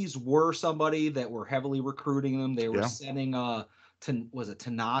Yankees were somebody that were heavily recruiting him. They were Yeah. sending was it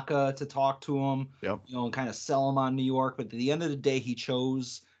Tanaka to talk to him, Yep. and kind of sell him on New York. But at the end of the day, he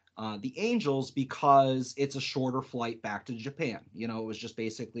chose the Angels because it's a shorter flight back to Japan. It was just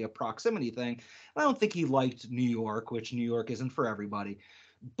basically a proximity thing. And I don't think he liked New York, which New York isn't for everybody.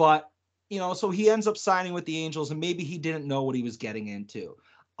 But so he ends up signing with the Angels, and maybe he didn't know what he was getting into.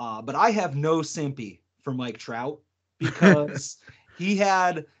 But I have no sympathy for Mike Trout because he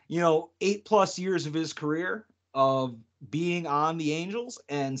had, 8+ years of his career of being on the Angels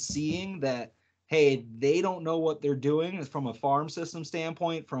and seeing that, hey, they don't know what they're doing from a farm system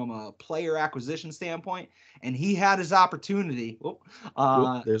standpoint, from a player acquisition standpoint. And he had his opportunity. Whoop,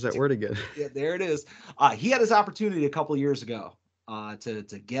 there's that word again. Yeah, there it is. He had his opportunity a couple years ago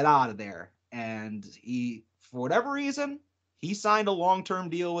to get out of there. And he, for whatever reason, he signed a long-term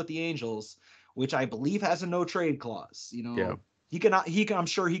deal with the Angels, which I believe has a no trade clause. Yeah. He can. I'm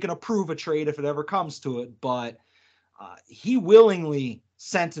sure he can approve a trade if it ever comes to it, but he willingly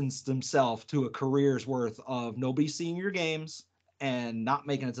sentenced himself to a career's worth of nobody seeing your games and not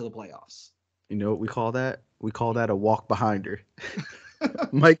making it to the playoffs. You know what we call that? We call that a walk behind her.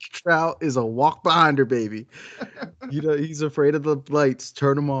 Mike Trout is a walk behind her, baby. He's afraid of the lights.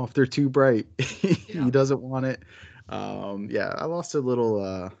 Turn them off. They're too bright. Yeah. He doesn't want it. Yeah, I lost a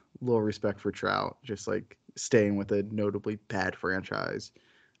little respect for Trout. Just like staying with a notably bad franchise.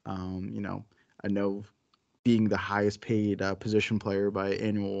 You know, I know being the highest paid position player by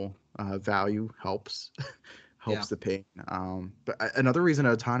annual value helps Yeah. helps the pain. Another reason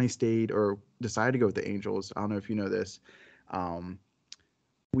Otani stayed or decided to go with the Angels, I don't know if you know this, um,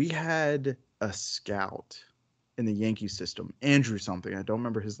 we had a scout in the Yankee system, Andrew something, I don't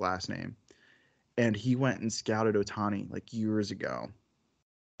remember his last name, and he went and scouted Otani like years ago,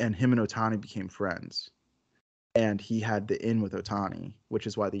 and him and Otani became friends. And he had the in with Otani, which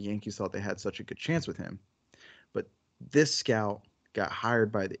is why the Yankees thought they had such a good chance with him. But this scout got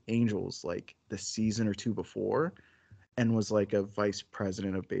hired by the Angels like the season or two before and was like a vice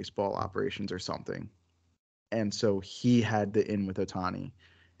president of baseball operations or something. And so he had the in with Otani,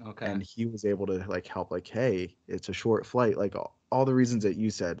 Okay. and he was able to like help, like, hey, it's a short flight, like all the reasons that you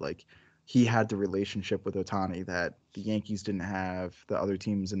said, like he had the relationship with Otani that the Yankees didn't have, the other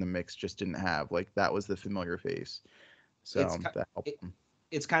teams in the mix just didn't have. Like that was the familiar face. It's So that helped it, him.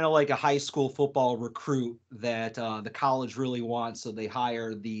 it's kind of like a high school football recruit that the college really wants, so they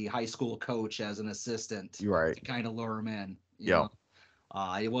hire the high school coach as an assistant You're right. to kind of lure him in. You Yep. know,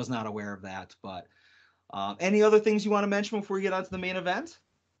 I was not aware of that. But any other things you want to mention before we get on to the main event?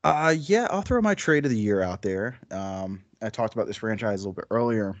 Yeah, I'll throw my trade of the year out there. I talked about this franchise a little bit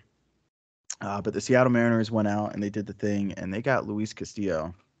earlier, but the Seattle Mariners went out and they did the thing, and they got Luis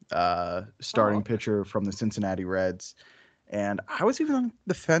Castillo, Oh, starting okay. pitcher from the Cincinnati Reds. And I was even on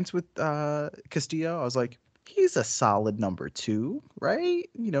the fence with Castillo. I was like, he's a solid number two, right?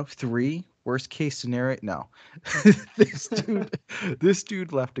 You know, three. Worst case scenario. No, this dude, this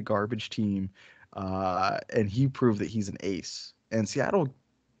dude left a garbage team, and he proved that he's an ace. And Seattle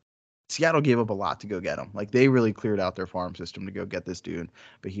gave up a lot to go get him. Like they really cleared out their farm system to go get this dude.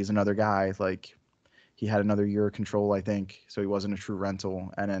 But he's another guy. Like he had another year of control, I think, so he wasn't a true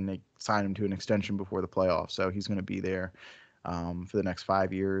rental. And then they signed him to an extension before the playoffs, so he's going to be there for the next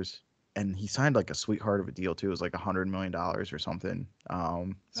 5 years. And he signed like a sweetheart of a deal too. It was like $100 million or something.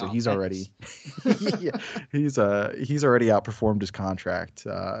 So Oh, he's nice. already, yeah, he's already outperformed his contract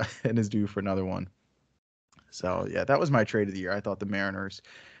and is due for another one. So yeah, that was my trade of the year. I thought the Mariners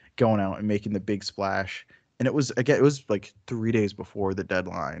going out and making the big splash. And it was, again, it was like 3 days before the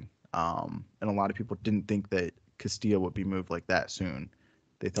deadline. And a lot of people didn't think that Castillo would be moved like that soon.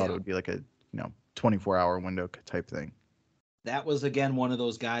 They thought it Yeah. would be like a 24-hour window type thing That was again one of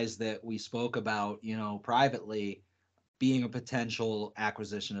those guys that we spoke about, privately being a potential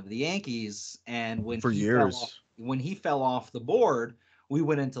acquisition of the Yankees. And when for he fell off, years. the board, we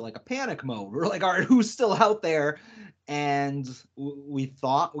went into like a panic mode. We're like, all right, who's still out there? And we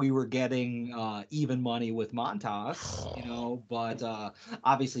thought we were getting even money with Montas, but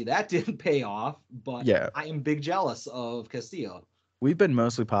obviously that didn't pay off. But Yeah, I am big jealous of Castillo. we've been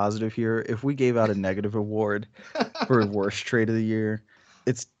mostly positive here. If we gave out a negative award for worst trade of the year,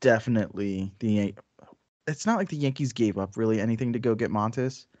 it's definitely it's not like the Yankees gave up really anything to go get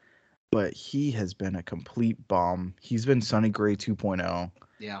Montes, but he has been a complete bum. He's been Sonny Gray 2.0,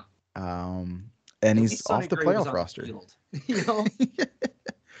 Yeah. um, and At he's least Sonny off the Gray was playoff on the roster. field. you know,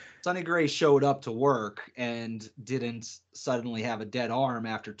 Sonny Gray showed up to work and didn't suddenly have a dead arm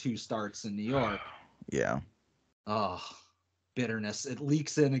after two starts in New York. Yeah, Oh, bitterness. It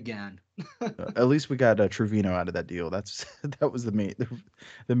leaks in again. at least we got Trevino out of that deal. That's that was the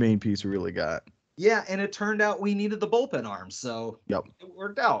main piece we really got. Yeah, and it turned out we needed the bullpen arms, so Yep. it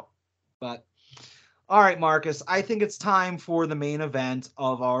worked out. But all right, Marcus, I think it's time for the main event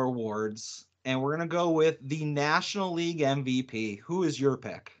of our awards, and we're gonna go with the National League MVP. Who is your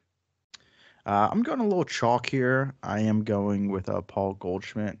pick? I'm going a little chalk here. I am going with Paul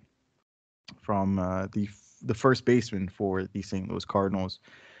Goldschmidt from the first baseman for the St. Louis Cardinals.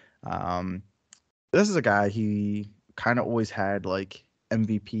 Um, this is a guy, he kind of always had like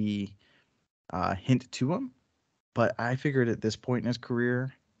MVP hint to him, but I figured at this point in his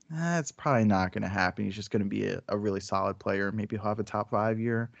career, it's probably not going to happen. He's just going to be a really solid player. Maybe he'll have a top 5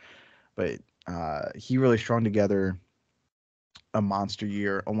 year, but he really strung together a monster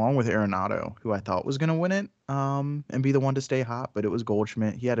year along with Arenado, who I thought was going to win it and be the one to stay hot, but it was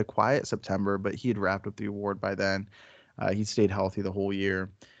Goldschmidt. He had a quiet September, but he had wrapped up the award by then. He stayed healthy the whole year,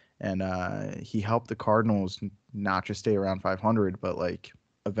 and he helped the Cardinals not just stay around 500, but like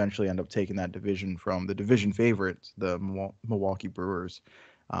eventually end up taking that division from the division favorites, the Milwaukee Brewers,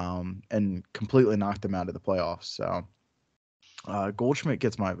 and completely knocked them out of the playoffs. So Goldschmidt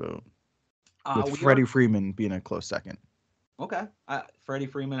gets my vote, with We are Freddie Freeman being a close second. okay. Freddie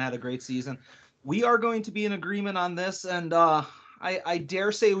Freeman had a great season. We are going to be in agreement on this, and I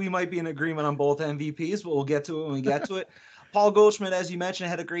dare say we might be in agreement on both MVPs, but we'll get to it when we get to it. Paul Goldschmidt, as you mentioned,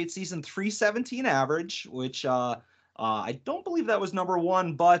 had a great season, 317 average, which I don't believe that was number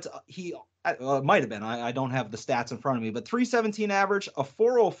one, but he might have been. I don't have the stats in front of me, but 317 average, a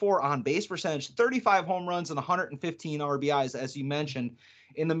 404 on base percentage, 35 home runs, and 115 RBIs, as you mentioned,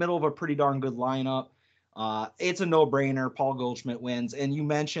 in the middle of a pretty darn good lineup. It's a no-brainer. Paul Goldschmidt wins. And you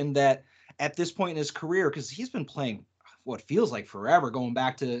mentioned that at this point in his career, because he's been playing what feels like forever, going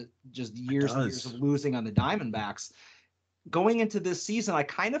back to just years and years of losing on the Diamondbacks. Going into this season, I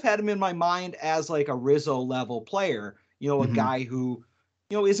kind of had him in my mind as like a Rizzo level player, a guy who,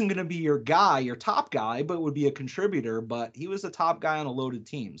 isn't going to be your guy, your top guy, but would be a contributor. But he was the top guy on a loaded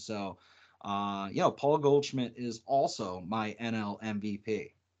team. So, Paul Goldschmidt is also my NL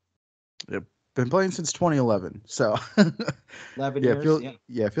MVP. Yep. Been playing since 2011. So 11 years.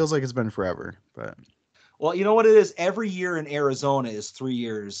 It feels like it's been forever, but. Well, you know what it is? Every year in Arizona is 3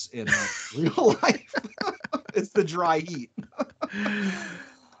 years in real life. It's the dry heat.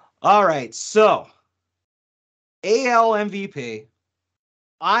 All right. So, AL MVP.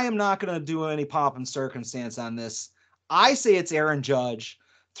 I am not going to do any pomp and circumstance on this. I say it's Aaron Judge.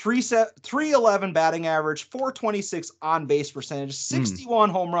 311 batting average, 426 on base percentage, 61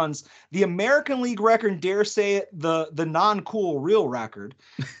 home runs, the American League record, dare say it, the non-cool real record,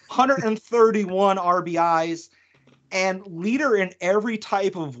 131 RBIs, and leader in every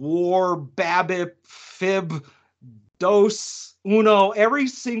type of WAR, BABIP, FIB, DOS, UNO, every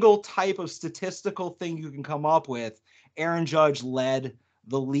single type of statistical thing you can come up with. Aaron Judge led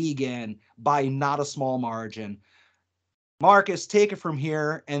the league in by not a small margin. Marcus, take it from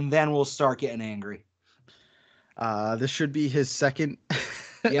here, and then we'll start getting angry. This should be his second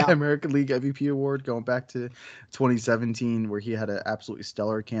American League MVP award, going back to 2017, where he had an absolutely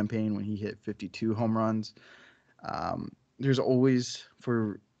stellar campaign when he hit 52 home runs. There's always,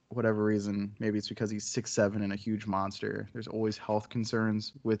 for whatever reason, maybe it's because he's 6'7" and a huge monster, there's always health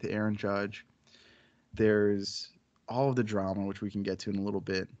concerns with Aaron Judge. There's all of the drama, which we can get to in a little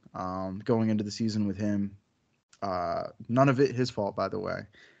bit, going into the season with him. None of it his fault, by the way.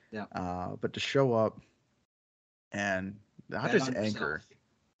 Yeah. But to show up and not just anchor,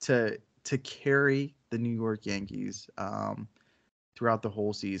 to carry the New York Yankees throughout the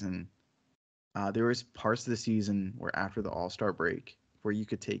whole season. There was parts of the season where after the All-Star break where you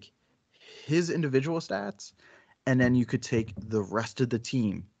could take his individual stats and then you could take the rest of the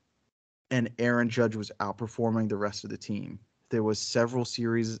team, and Aaron Judge was outperforming the rest of the team. There was several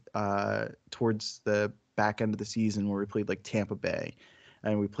series towards the back end of the season where we played like Tampa Bay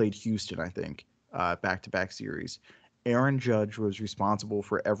and we played Houston, I think, back-to-back series. Aaron Judge was responsible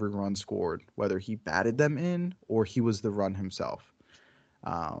for every run scored, whether he batted them in or he was the run himself.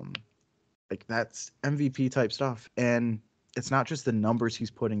 Like, that's MVP type stuff. And it's not just the numbers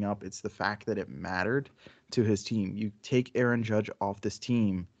he's putting up, it's the fact that it mattered to his team. You take Aaron Judge off this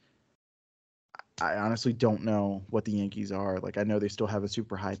team, I honestly don't know what the Yankees are. Like, I know they still have a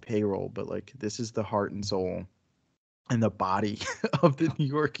super high payroll, but like, this is the heart and soul and the body of the New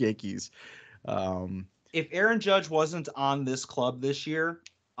York Yankees. If Aaron Judge wasn't on this club this year,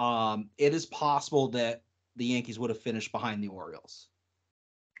 it is possible that the Yankees would have finished behind the Orioles.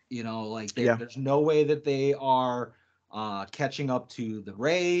 There's no way that they are catching up to the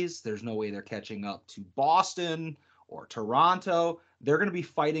Rays. There's no way they're catching up to Boston or Toronto. They're going to be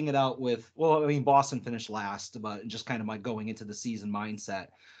fighting it out with, Boston finished last, but just kind of my going into the season mindset.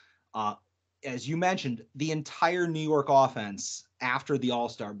 As you mentioned, the entire New York offense after the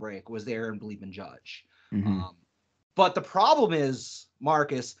All-Star break was there and believe in Judge. Mm-hmm. But the problem is,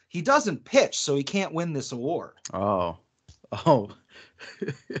 Marcus, he doesn't pitch, so he can't win this award. Oh,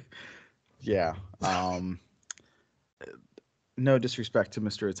 yeah. No disrespect to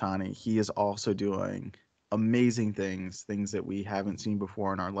Mr. Ohtani. He is also doing amazing things that we haven't seen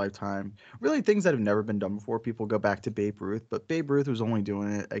before in our lifetime. Really things that have never been done before. People go back to Babe Ruth, but Babe Ruth was only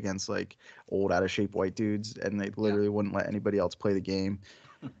doing it against like old out of shape white dudes, and they literally wouldn't let anybody else play the game.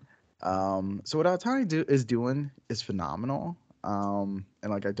 So what Ohtani is doing is phenomenal. And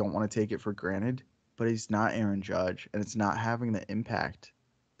like, I don't want to take it for granted, but he's not Aaron Judge, and it's not having the impact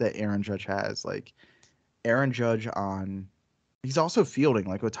that Aaron Judge has. Like, Aaron Judge he's also fielding.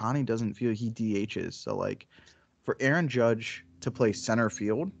 Like, Ohtani doesn't field, he DHs. So like, for Aaron Judge to play center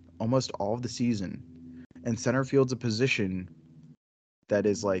field almost all of the season, and center field's a position that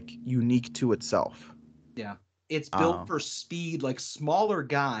is like unique to itself. Yeah. It's built for speed. Like, smaller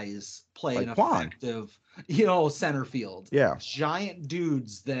guys play like an Quan. effective, center field. Yeah. Giant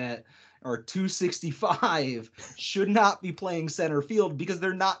dudes that are 265 should not be playing center field because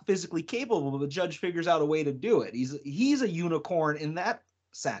they're not physically capable, but Judge figures out a way to do it. He's a unicorn in that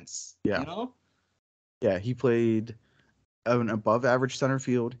sense. Yeah. Yeah, he played an above average center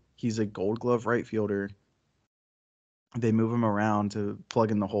field. He's a Gold Glove right fielder. They move him around to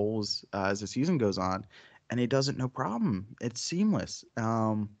plug in the holes as the season goes on, and he does it no problem. It's seamless.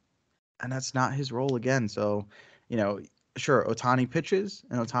 And that's not his role again. So, you know, sure, Otani pitches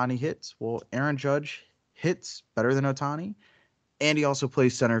and Otani hits. Well, Aaron Judge hits better than Otani, and he also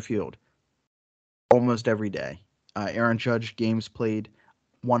plays center field almost every day. Aaron Judge games played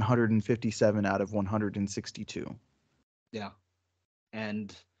 157 out of 162. Yeah.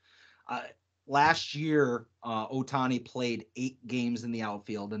 And uh, last year, Otani played 8 games in the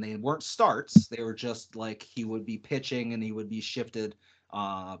outfield, and they weren't starts. They were just like he would be pitching and he would be shifted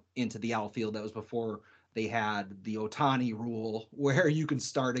into the outfield. That was before they had the Otani rule, where you can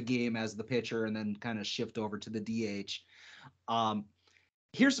start a game as the pitcher and then kind of shift over to the DH. Um,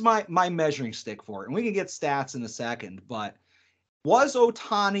 Here's my measuring stick for it, and we can get stats in a second. But was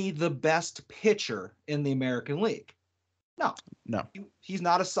Otani the best pitcher in the American League? No, No, he's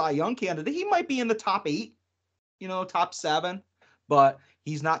not a Cy Young candidate. He might be in the top 8, top 7, but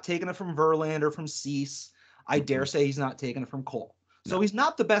he's not taking it from Verlander, from Cease. I dare say he's not taking it from Cole. no, So he's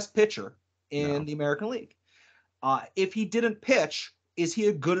not the best pitcher in no. the American League. If he didn't pitch, is he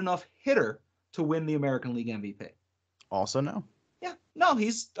a good enough hitter to win the American League MVP? Also, no. Yeah, no,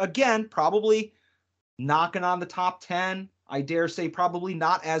 he's again probably knocking on the top 10. I dare say probably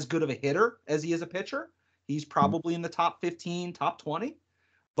not as good of a hitter as he is a pitcher. He's probably in the top 15, top 20,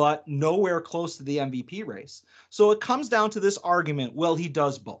 but nowhere close to the MVP race. So it comes down to this argument, well, he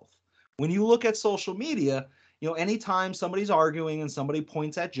does both. When you look at social media, anytime somebody's arguing and somebody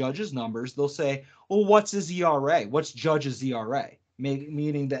points at Judge's numbers, they'll say, well, what's his ERA? What's Judge's ERA?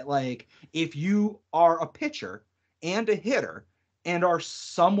 Meaning that, like, if you are a pitcher and a hitter and are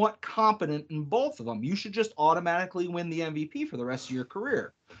somewhat competent in both of them, you should just automatically win the MVP for the rest of your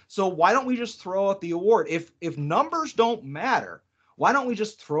career. So why don't we just throw out the award? If numbers don't matter, why don't we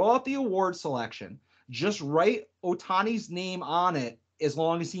just throw out the award selection, just write Otani's name on it as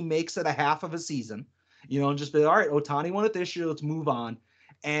long as he makes it a half of a season, and just be, all right, Otani won it this year, let's move on,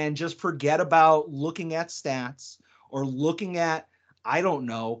 and just forget about looking at stats or looking at, I don't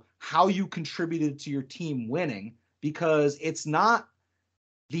know, how you contributed to your team winning, because it's not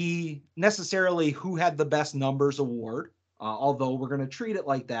the necessarily who had the best numbers award, although we're going to treat it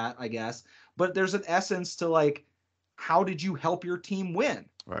like that, I guess. But there's an essence to, like, how did you help your team win?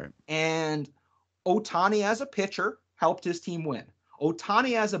 Right. And Otani as a pitcher helped his team win.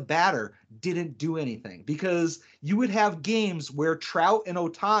 Otani as a batter didn't do anything, because you would have games where Trout and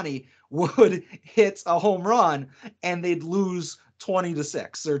Otani would hit a home run and they'd lose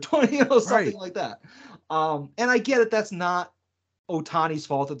 20-6 or 20, something like that. And I get it. That's not Otani's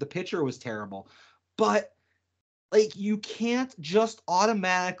fault that the pitcher was terrible, but, like, you can't just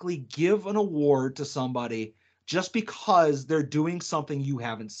automatically give an award to somebody just because they're doing something you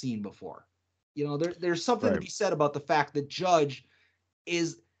haven't seen before. There's something to be said about the fact that Judge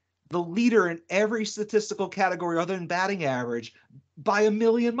is the leader in every statistical category other than batting average by a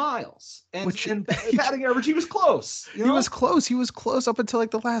million miles. And batting average, he was close. He was close. He was close up until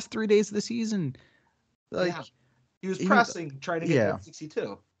like the last 3 days of the season. Like, yeah. He was pressing, trying to get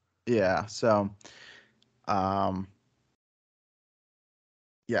 162. Yeah. So, yeah,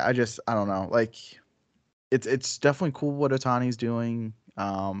 I don't know. Like, it's definitely cool what Otani's doing.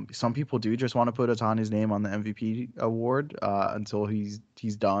 Some people do just want to put Otani's name on the MVP award until he's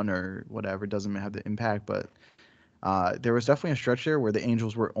done or whatever. It doesn't have the impact, but there was definitely a stretch there where the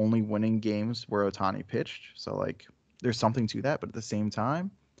Angels were only winning games where Otani pitched. So, like, there's something to that. But at the same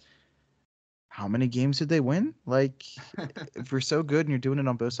time, how many games did they win? Like, if you're so good and you're doing it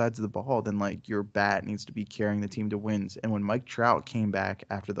on both sides of the ball, then, like, your bat needs to be carrying the team to wins. And when Mike Trout came back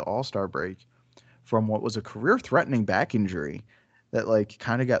after the All-Star break from what was a career-threatening back injury that, like,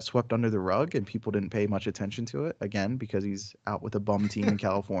 kind of got swept under the rug and people didn't pay much attention to it, again, because he's out with a bum team in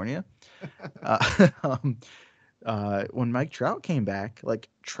California. When Mike Trout came back, like,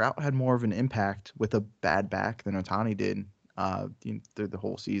 Trout had more of an impact with a bad back than Otani did through the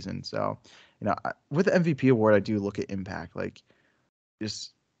whole season. So, with the MVP award, I do look at impact. Like,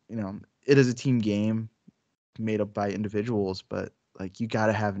 just, it is a team game made up by individuals, but, like, you got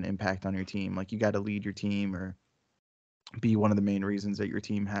to have an impact on your team. Like, you got to lead your team or be one of the main reasons that your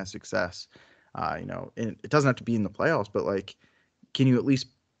team has success. And it doesn't have to be in the playoffs, but, like, can you at least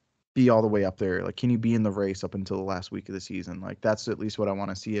be all the way up there? Like, can you be in the race up until the last week of the season? Like, that's at least what I want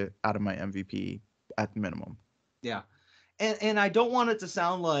to see out of my MVP at the minimum. Yeah. And I don't want it to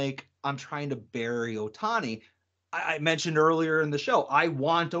sound like I'm trying to bury Otani. I mentioned earlier in the show, I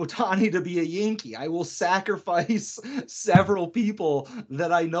want Ohtani to be a Yankee. I will sacrifice several people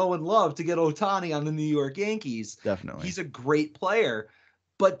that I know and love to get Ohtani on the New York Yankees. Definitely. He's a great player,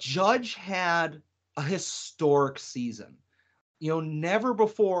 but Judge had a historic season. Never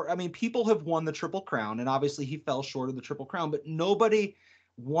before. I mean, people have won the Triple Crown, and obviously he fell short of the Triple Crown, but nobody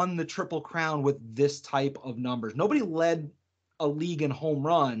won the Triple Crown with this type of numbers. Nobody led a league in home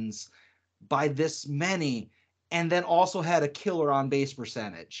runs by this many, and then also had a killer on base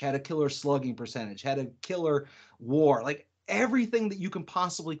percentage, had a killer slugging percentage, had a killer WAR. Like everything that you can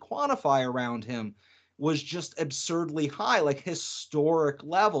possibly quantify around him was just absurdly high, like historic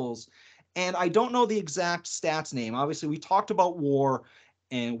levels. And I don't know the exact stats name. Obviously, we talked about WAR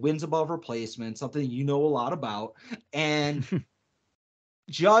and wins above replacement, something you know a lot about. And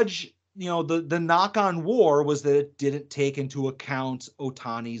Judge, the knock on WAR was that it didn't take into account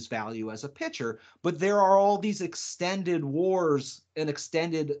Ohtani's value as a pitcher, but there are all these extended WARs and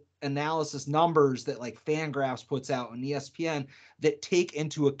extended analysis numbers that like Fangraphs puts out on ESPN that take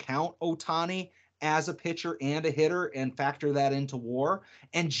into account Ohtani as a pitcher and a hitter and factor that into WAR,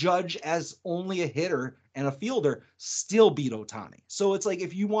 and Judge as only a hitter and a fielder still beat Ohtani. So it's like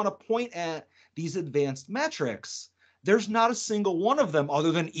if you want to point at these advanced metrics, there's not a single one of them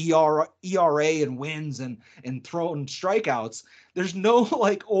other than ERA and wins and thrown strikeouts. There's no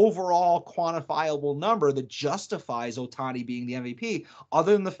like overall quantifiable number that justifies Ohtani being the MVP,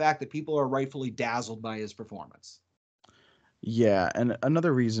 other than the fact that people are rightfully dazzled by his performance. Yeah, and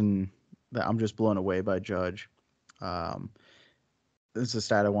another reason that I'm just blown away by Judge, um, this is a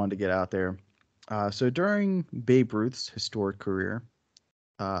stat I wanted to get out there. So during Babe Ruth's historic career,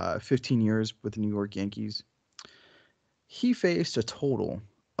 15 years with the New York Yankees, he faced a total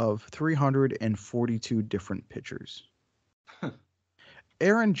of 342 different pitchers.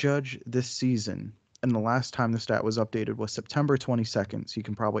 Aaron Judge this season, and the last time the stat was updated was September 22nd, so you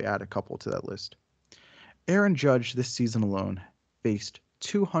can probably add a couple to that list. Aaron Judge this season alone faced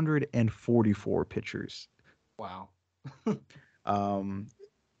 244 pitchers. Wow. Um,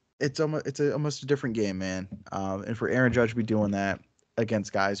 it's almost a different game, man. And for Aaron Judge to be doing that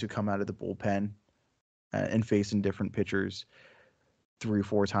against guys who come out of the bullpen and facing different pitchers 3 or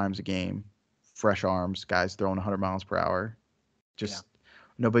 4 times a game, fresh arms, guys throwing 100 miles per hour, just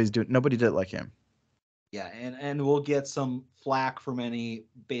nobody did it like him. Yeah, and we'll get some flack from any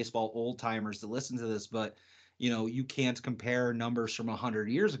baseball old timers to listen to this, but you can't compare numbers from 100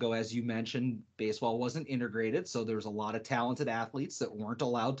 years ago. As you mentioned, baseball wasn't integrated, so there's a lot of talented athletes that weren't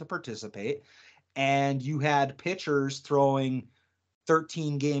allowed to participate, and you had pitchers throwing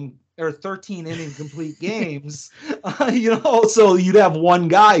 13 inning complete games. So you'd have one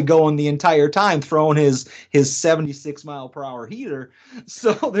guy going the entire time throwing his 76 mile per hour heater.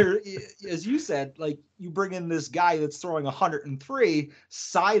 So there, as you said, like you bring in this guy that's throwing 103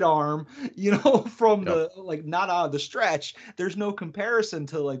 sidearm, from Yep. the like not out of the stretch. There's no comparison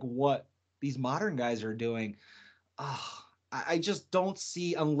to like what these modern guys are doing. I just don't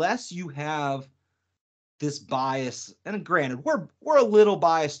see, unless you have this bias, and granted, we're a little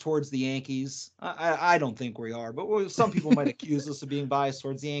biased towards the Yankees. I don't think we are, but some people might accuse us of being biased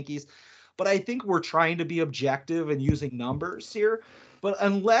towards the Yankees. But I think we're trying to be objective and using numbers here. But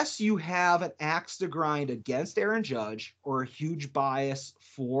unless you have an axe to grind against Aaron Judge or a huge bias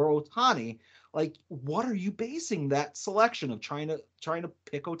for Ohtani, like what are you basing that selection of trying to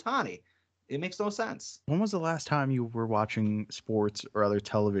pick Ohtani? It makes no sense. When was the last time you were watching sports or other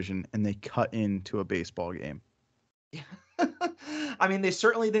television and they cut into a baseball game? I mean, they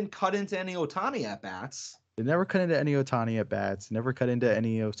certainly didn't cut into any Ohtani at bats. They never cut into any Otani at bats. Never cut into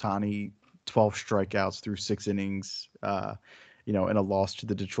any Otani 12 strikeouts through 6 innings. In a loss to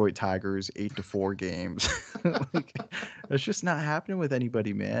the Detroit Tigers 8-4 games. Like, that's just not happening with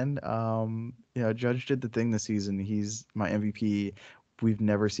anybody, man. Judge did the thing this season. He's my MVP. We've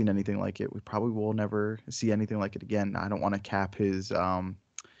never seen anything like it. We probably will never see anything like it again. I don't want to cap his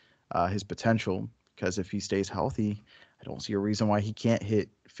potential, because if he stays healthy, I don't see a reason why he can't hit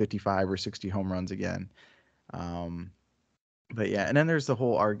 55 or 60 home runs again. Um, but yeah, and then there's the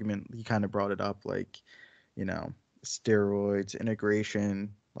whole argument. He kind of brought it up, like, you know, steroids,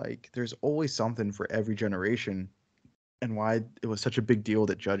 integration. Like, there's always something for every generation. And why it was such a big deal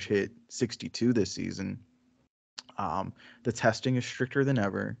that Judge hit 62 this season. The testing is stricter than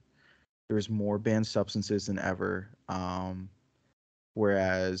ever. There's more banned substances than ever.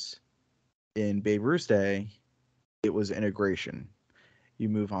 Whereas in Babe Ruth's day, it was integration. You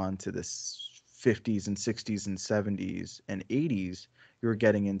move on to the 50s and 60s and 70s and 80s, you were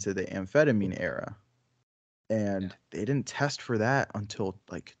getting into the amphetamine era. And they didn't test for that until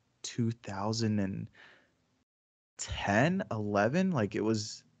like 2000 and 10, 11. Like it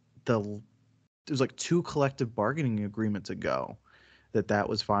was like 2 collective bargaining agreements ago that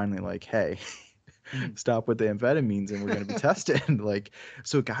was finally like, hey, Mhm. stop with the amphetamines and we're going to be tested. Like,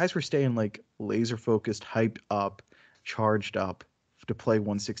 so guys were staying like laser focused, hyped up, charged up to play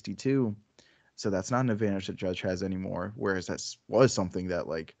 162. So that's not an advantage that Judge has anymore. Whereas that was something that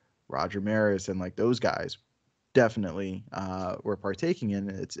like Roger Maris and like those guys definitely were partaking in.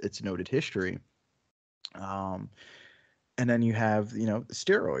 It's noted history. Um, and then you have,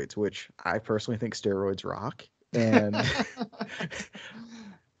 steroids, which I personally think steroids rock. And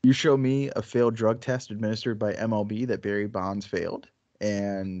you show me a failed drug test administered by MLB that Barry Bonds failed,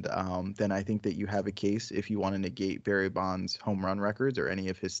 and then I think that you have a case if you want to negate Barry Bonds' home run records or any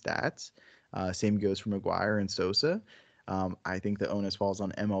of his stats. Same goes for McGuire and Sosa. I think the onus falls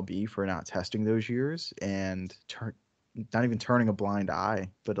on MLB for not testing those years and not even turning a blind eye,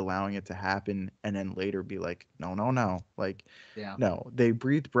 but allowing it to happen and then later be like, no, no, no. Like, Yeah. no, they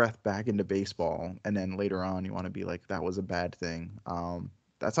breathed breath back into baseball, and then later on you want to be like, that was a bad thing.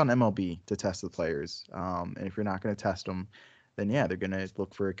 That's on MLB to test the players. And if you're not going to test them, then yeah, they're going to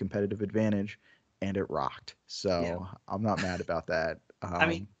look for a competitive advantage, and it rocked. Yeah. So I'm not mad about that. I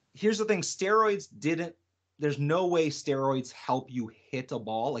mean, here's the thing: steroids didn't. There's no way steroids help you hit a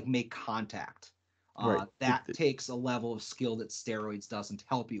ball, like make contact. Right. That takes a level of skill that steroids doesn't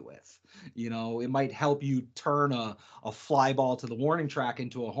help you with. It might help you turn a fly ball to the warning track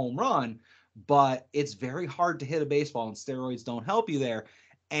into a home run, but it's very hard to hit a baseball, and steroids don't help you there.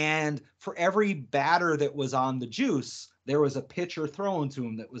 And for every batter that was on the juice, there was a pitcher thrown to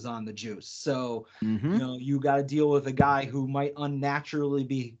him that was on the juice. So Mm-hmm. you got to deal with a guy who might unnaturally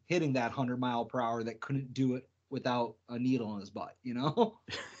be hitting that 100-mile-per-hour that couldn't do it without a needle in his butt.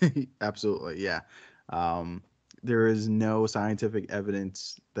 Absolutely, yeah. Um, there is no scientific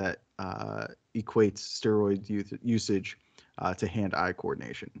evidence that equates steroid usage to hand-eye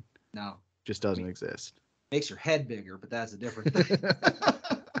coordination. No, Just I doesn't mean, exist. makes your head bigger, but that's a different thing.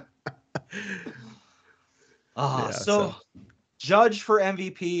 Yeah. So So Judge for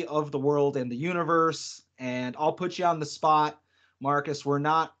MVP of the world and the universe. And I'll put you on the spot, Marcus. We're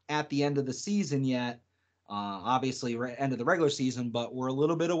not at the end of the season yet. Obviously, end of the regular season, but we're a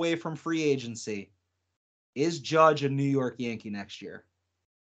little bit away from free agency. Is Judge a New York Yankee next year?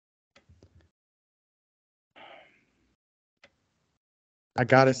 I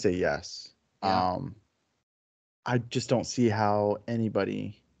gotta say yes. Yeah. I just don't see how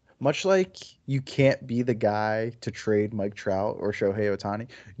anybody, much like you can't be the guy to trade Mike Trout or Shohei Ohtani,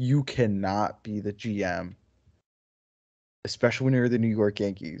 you cannot be the GM, especially when you're the New York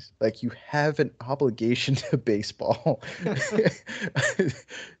Yankees. Like, you have an obligation to baseball.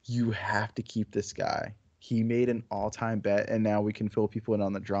 You have to keep this guy. He made an all-time bet, and now we can fill people in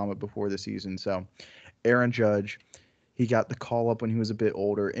on the drama before the season. So, Aaron Judge, he got the call up when he was a bit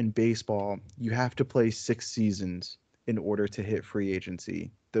older. In baseball, you have to play 6 seasons in order to hit free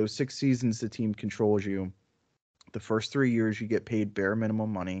agency. Those 6 seasons, the team controls you. The first 3 years, you get paid bare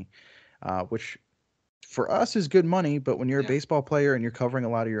minimum money, which for us is good money. But when you're a Yeah. baseball player and you're covering a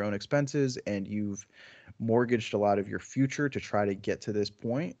lot of your own expenses and you've mortgaged a lot of your future to try to get to this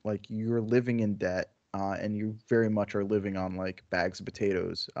point, like, you're living in debt. And you very much are living on like bags of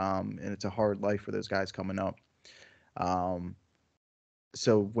potatoes. And it's a hard life for those guys coming up. Um,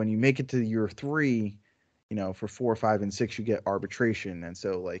 so when you make it to year 3, for 4, 5, and 6, you get arbitration, and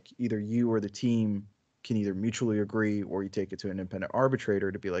so like either you or the team can either mutually agree or you take it to an independent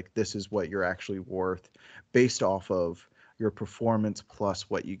arbitrator to be like, this is what you're actually worth based off of your performance plus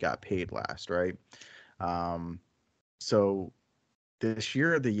what you got paid last, right? Um, so this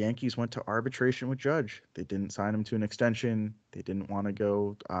year the Yankees went to arbitration with Judge. They didn't sign him to an extension. They didn't want to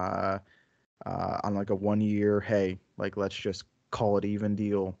go on like a 1 year, hey, like, let's just call it even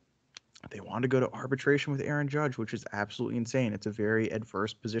deal. They wanted to go to arbitration with Aaron Judge, which is absolutely insane. It's a very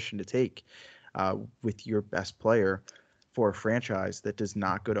adverse position to take with your best player for a franchise that does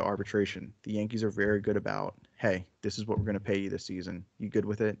not go to arbitration. The Yankees are very good about, hey, this is what we're going to pay you this season. You good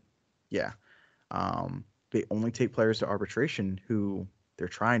with it? Yeah. They only take players to arbitration who they're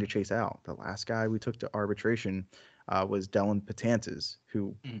trying to chase out. The last guy we took to arbitration was Dellin Betances,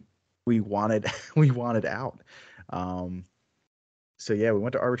 who Mm. we wanted we wanted out. Um, so yeah, we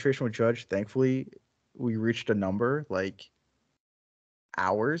went to arbitration with Judge. Thankfully, we reached a number like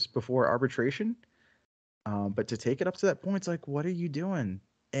hours before arbitration. But to take it up to that point, it's like, what are you doing?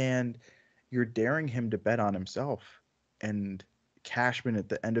 And you're daring him to bet on himself. And Cashman at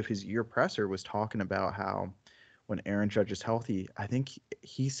the end of his year presser was talking about how when Aaron Judge is healthy, I think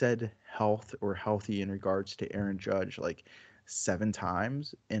he said health or healthy in regards to Aaron Judge like 7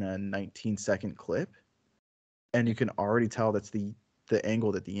 times in a 19-second clip. And you can already tell that's the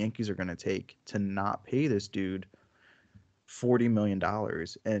angle that the Yankees are going to take to not pay this dude $40 million.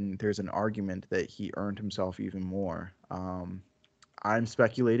 And there's an argument that he earned himself even more. I'm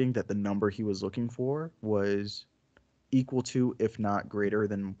speculating that the number he was looking for was equal to, if not greater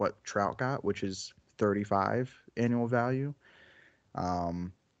than what Trout got, which is 35 annual value.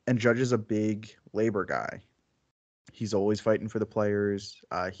 And Judge is a big labor guy. He's always fighting for the players.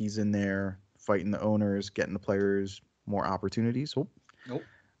 He's in there fighting the owners, getting the players more opportunities. Oh, Nope.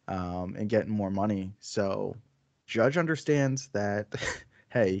 and getting more money. So Judge understands that,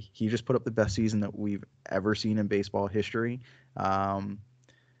 hey, he just put up the best season that we've ever seen in baseball history, um,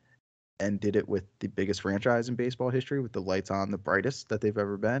 and did it with the biggest franchise in baseball history, with the lights on, the brightest that they've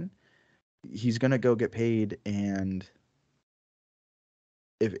ever been. He's going to go get paid. And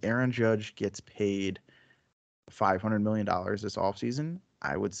if Aaron Judge gets paid $500 million this offseason,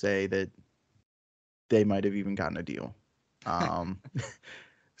 I would say that they might have even gotten a deal. Um,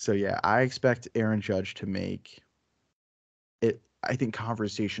 so yeah, I expect Aaron Judge to make it. I think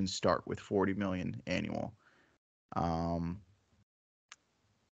conversations start with 40 million annual. Um,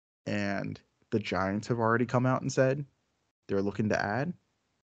 and the Giants have already come out and said they're looking to add.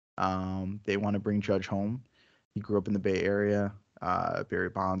 They want to bring Judge home. He grew up in the Bay Area. Barry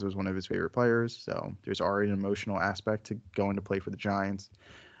Bonds was one of his favorite players, so there's already an emotional aspect to going to play for the Giants.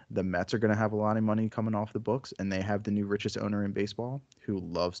 The Mets are going to have a lot of money coming off the books, and they have the new richest owner in baseball who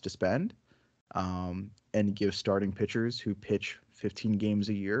loves to spend, and gives starting pitchers who pitch 15 games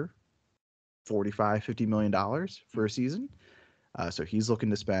a year $45-50 million for a season. So he's looking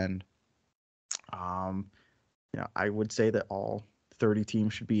to spend. I would say that all 30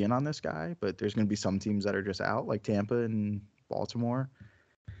 teams should be in on this guy, but there's going to be some teams that are just out, like Tampa and Baltimore.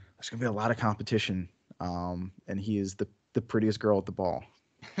 There's going to be a lot of competition, and he is the prettiest girl at the ball.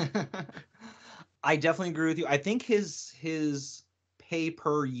 I definitely agree with you. I think his pay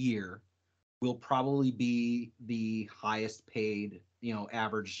per year will probably be the highest paid,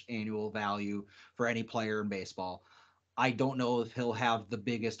 average annual value for any player in baseball. I don't know if he'll have the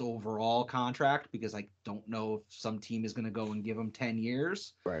biggest overall contract because I don't know if some team is going to go and give him 10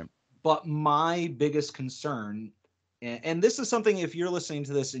 years. Right. But my biggest concern, and this is something, if you're listening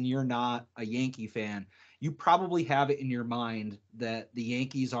to this and you're not a Yankee fan, you probably have it in your mind that the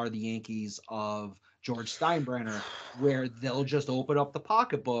Yankees are the Yankees of George Steinbrenner, where they'll just open up the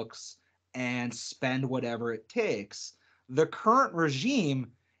pocketbooks and spend whatever it takes. The current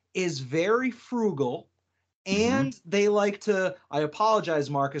regime is very frugal, Mm-hmm. and they like to, I apologize,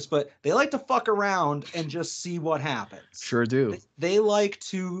 Marcus, but they like to fuck around and just see what happens. Sure do. They like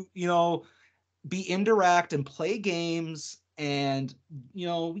to, be indirect and play games, and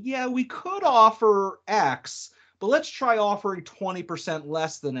yeah, we could offer X, but let's try offering 20%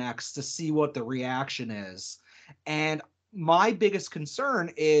 less than X to see what the reaction is. And my biggest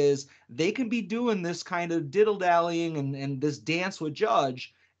concern is they can be doing this kind of diddle-dallying and this dance with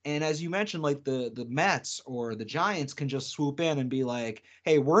Judge, and as you mentioned, like the Mets or the Giants can just swoop in and be like,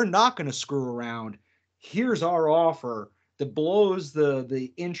 hey, we're not going to screw around, here's our offer that blows the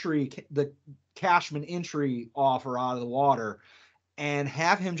Cashman entry offer out of the water, and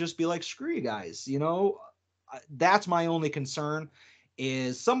have him just be like, screw you guys. That's my only concern,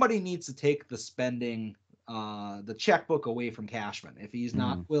 is somebody needs to take the spending, the checkbook away from Cashman if he's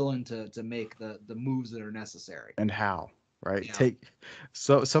not willing to make the moves that are necessary. And how? Right? Yeah.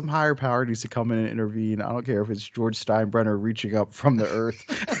 So some higher power needs to come in and intervene. I don't care if it's George Steinbrenner reaching up from the earth.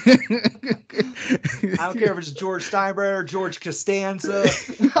 I don't care if it's George Steinbrenner, George Costanza,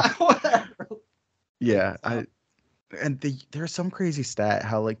 whatever. Yeah, there's some crazy stat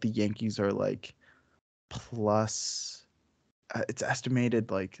how like the Yankees are like plus, it's estimated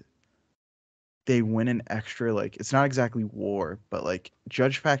like they win an extra, like it's not exactly WAR, but like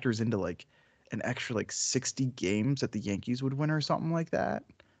Judge factors into like an extra like 60 games that the Yankees would win or something like that.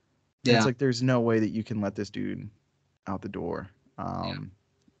 And it's like there's no way that you can let this dude out the door.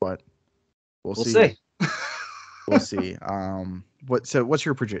 But we'll see. We'll see. What's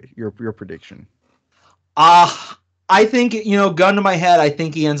your prediction? I think, gun to my head, I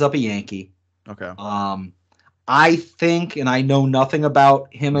think he ends up a Yankee. Okay. I think, and I know nothing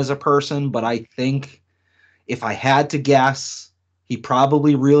about him as a person, but I think if I had to guess, he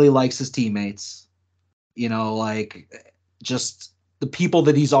probably really likes his teammates. Like just the people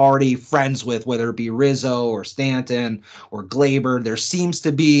that he's already friends with, whether it be Rizzo or Stanton or Glaber. There seems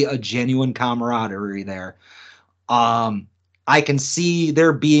to be a genuine camaraderie there. I can see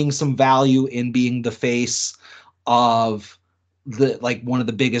there being some value in being the face of one of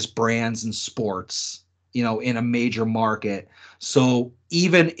the biggest brands in sports, in a major market. So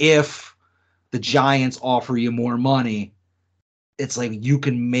even if the Giants offer you more money, it's like you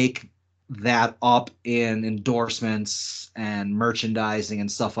can make that up in endorsements and merchandising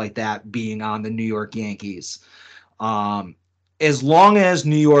and stuff like that being on the New York Yankees. Um, as long as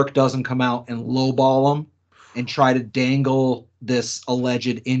New York doesn't come out and lowball them and try to dangle this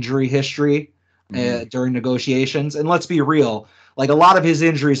alleged injury history during negotiations, and let's be real, like a lot of his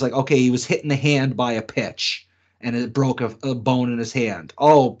injuries, like, okay, he was hit in the hand by a pitch and it broke a bone in his hand.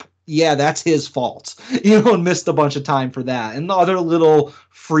 Oh, yeah, that's his fault, and missed a bunch of time for that. And the other little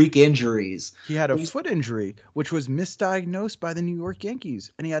freak injuries. He had a foot injury, which was misdiagnosed by the New York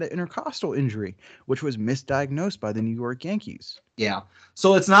Yankees. And he had an intercostal injury, which was misdiagnosed by the New York Yankees. Yeah.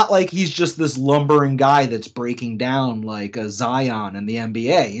 So it's not like he's just this lumbering guy that's breaking down like a Zion in the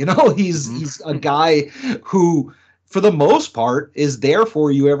NBA. He's a guy who, for the most part, is there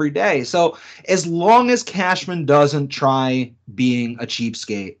for you every day. So as long as Cashman doesn't try being a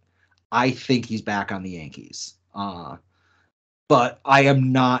cheapskate, I think he's back on the Yankees. But I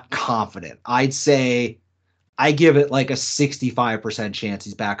am not confident. I'd say I give it like a 65% chance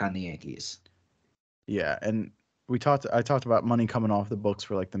he's back on the Yankees. Yeah, and I talked about money coming off the books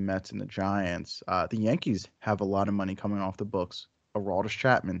for like the Mets and the Giants. The Yankees have a lot of money coming off the books. Aroldis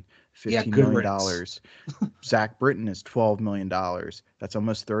Chapman, $15 million. Zach Britton is $12 million. That's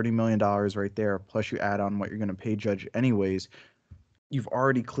almost $30 million right there. Plus you add on what you're going to pay Judge anyways. You've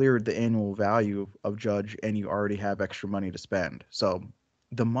already cleared the annual value of Judge and you already have extra money to spend. So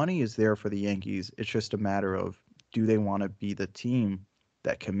the money is there for the Yankees. It's just a matter of, do they want to be the team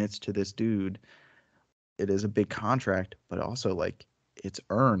that commits to this dude? It is a big contract, but also like it's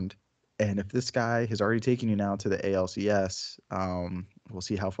earned. And if this guy has already taken you now to the ALCS, we'll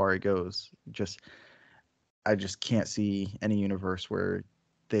see how far he goes. I just can't see any universe where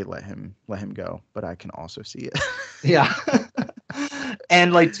they let him go, but I can also see it. Yeah.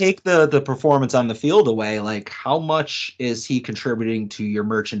 And like take the performance on the field away, like how much is he contributing to your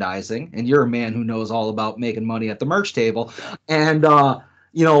merchandising? And you're a man who knows all about making money at the merch table. And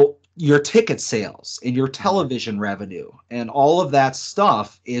your ticket sales and your television revenue and all of that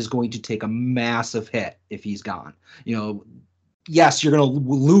stuff is going to take a massive hit if he's gone. Yes, you're going to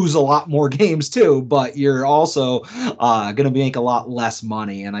lose a lot more games too, but you're also going to make a lot less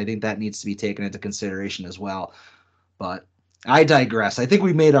money. And I think that needs to be taken into consideration as well. But I digress. I think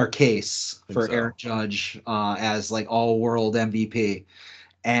we made our case for Aaron Judge as like all-world MVP.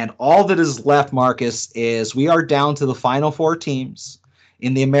 And all that is left, Marcus, is we are down to the final four teams.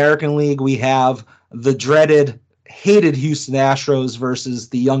 In the American League, we have the dreaded, hated Houston Astros versus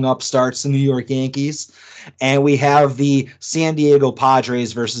the young upstarts, the New York Yankees. And we have the San Diego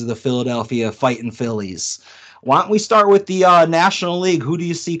Padres versus the Philadelphia Fighting Phillies. Why don't we start with the National League? Who do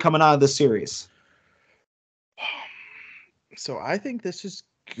you see coming out of this series? So I think this is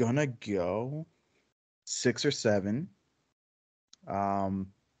gonna go 6 or 7.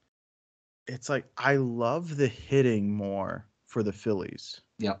 It's like I love the hitting more for the Phillies.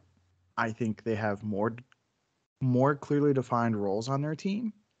 Yeah. I think they have more clearly defined roles on their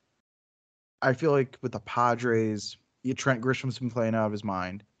team. I feel like with the Padres, Trent Grisham's been playing out of his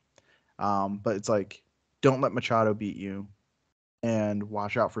mind. But it's like, don't let Machado beat you. And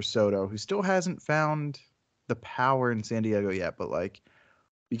watch out for Soto, who still hasn't found the power in San Diego yet, but like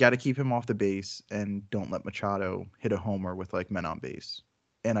you got to keep him off the base and don't let Machado hit a homer with like men on base.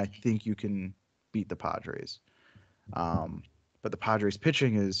 And I think you can beat the Padres. But the Padres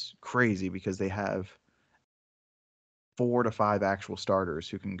pitching is crazy because they have 4 to 5 actual starters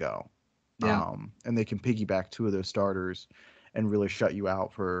who can go. Yeah. And they can piggyback 2 of those starters and really shut you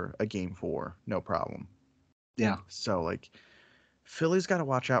out for a game 4, no problem. Yeah. So like Philly's got to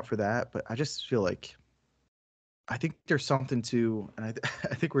watch out for that, but I just feel like I think there's something to, and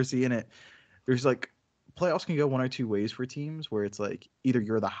I think we're seeing it. There's like playoffs can go one or two ways for teams where it's like either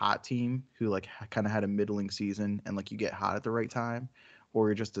you're the hot team who like kind of had a middling season and like you get hot at the right time, or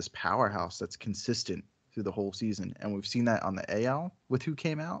you're just this powerhouse that's consistent through the whole season. And we've seen that on the AL with who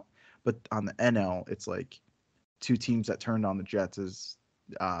came out, but on the NL, it's like 2 teams that turned on the Jets as,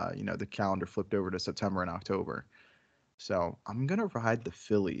 the calendar flipped over to September and October. So I'm going to ride the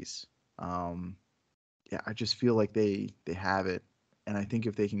Phillies. I just feel like they have it. And I think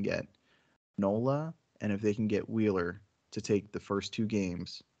if they can get Nola and if they can get Wheeler to take the first 2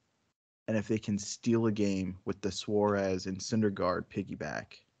 games, and if they can steal a game with the Suarez and Syndergaard piggyback,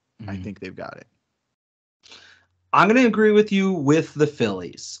 I think they've got it. I'm going to agree with you with the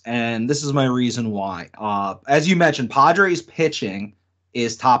Phillies, and this is my reason why. As you mentioned, Padres pitching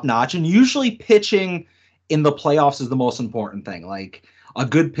is top-notch, and usually pitching in the playoffs is the most important thing. Like, a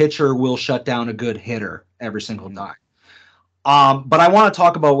good pitcher will shut down a good hitter every single time. But I want to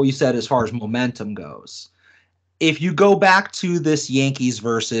talk about what you said as far as momentum goes. If you go back to this Yankees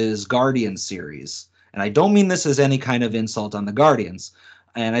versus Guardians series, and I don't mean this as any kind of insult on the Guardians,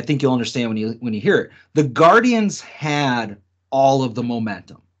 and I think you'll understand when you hear it. The Guardians had all of the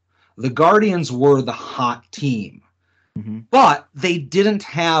momentum. The Guardians were the hot team, but they didn't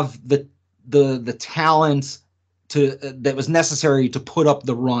have the talent that was necessary to put up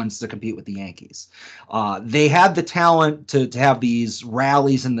the runs to compete with the Yankees. They had the talent to have these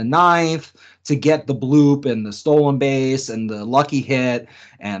rallies in the ninth, to get the bloop and the stolen base and the lucky hit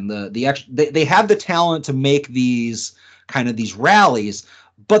and the extra. They had the talent to make these kind of these rallies,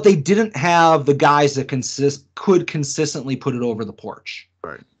 but they didn't have the guys that could consistently put it over the porch.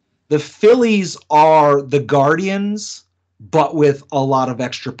 Right. The Phillies are the Guardians, but with a lot of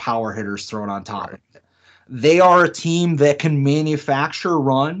extra power hitters thrown on top of it. They are a team that can manufacture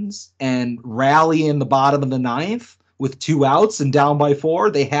runs and rally in the bottom of the ninth with 2 outs and down by 4.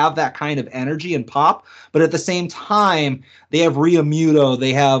 They have that kind of energy and pop, but at the same time, they have Realmuto,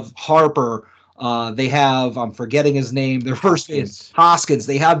 they have Harper, they have, I'm forgetting his name, their first base, Hoskins.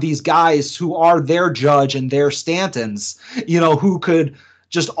 They have these guys who are their Judge and their Stantons, who could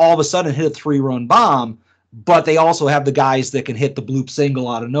just all of a sudden hit a 3-run bomb. But they also have the guys that can hit the bloop single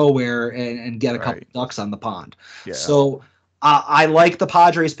out of nowhere and get a couple ducks on the pond. Yeah. So I like the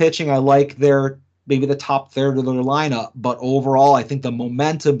Padres pitching. I like maybe the top third of their lineup. But overall, I think the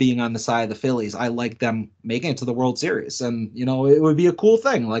momentum being on the side of the Phillies, I like them making it to the World Series. And, it would be a cool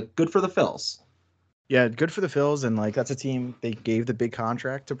thing. Like, good for the Phils. Yeah, good for the Phils. And, that's a team, they gave the big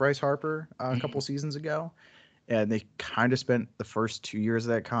contract to Bryce Harper a couple seasons ago. And they kind of spent the first 2 years of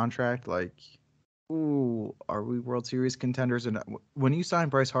that contract, ooh, are we World Series contenders? And when you sign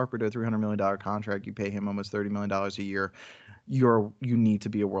Bryce Harper to a $300 million contract, you pay him almost $30 million a year. You need to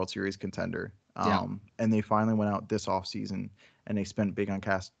be a World Series contender. And they finally went out this offseason and they spent big on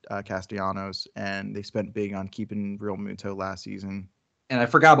Castellanos, and they spent big on keeping Realmuto last season. And I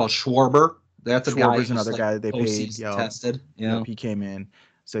forgot about Schwarber. That's a guy. Schwarber's another guy that they paid. Tested. Yep, he came in.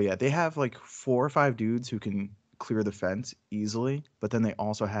 So yeah, they have 4 or 5 dudes who can clear the fence easily, but then they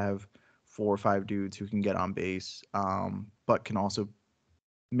also have 4 or 5 dudes who can get on base, but can also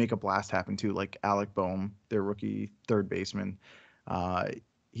make a blast happen too, like Alec Boehm, their rookie third baseman.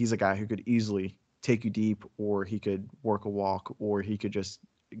 He's a guy who could easily take you deep, or he could work a walk, or he could just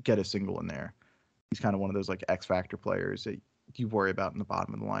get a single in there. He's kind of one of those X factor players that you worry about in the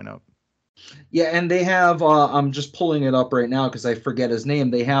bottom of the lineup. Yeah, and they have, I'm just pulling it up right now because I forget his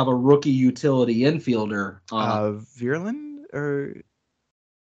name. They have a rookie utility infielder. Vierland or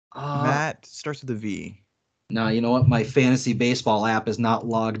Matt starts with a V. No, you know what? My fantasy baseball app is not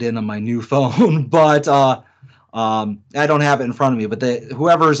logged in on my new phone, but I don't have it in front of me. But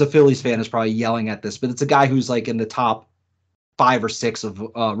whoever is a Phillies fan is probably yelling at this. But it's a guy who's in the top 5 or 6 of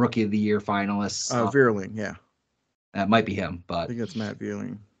Rookie of the Year finalists. Vierling, yeah. That might be him, but I think it's Matt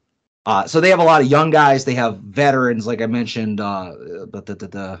Vierling. So they have a lot of young guys. They have veterans, like I mentioned, but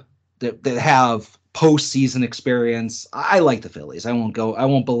that have postseason experience. I like the Phillies. I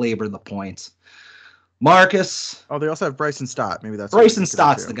won't belabor the point. Marcus. Oh, they also have Bryson Stott. Maybe that's Bryson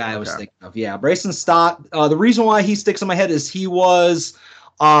Stott's the guy I was thinking of. Yeah, Bryson Stott. The reason why he sticks in my head is he was,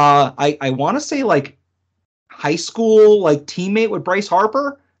 I want to say high school teammate with Bryce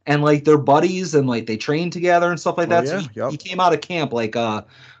Harper, and they're buddies and they trained together and stuff like that. Yeah. So he came out of camp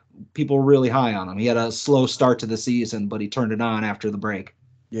people were really high on him. He had a slow start to the season, but he turned it on after the break.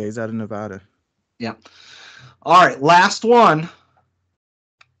 Yeah, he's out of Nevada. Yeah. All right, last one.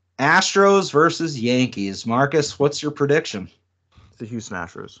 Astros versus Yankees. Marcus, what's your prediction? The Houston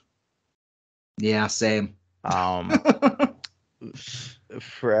Astros. Yeah, same.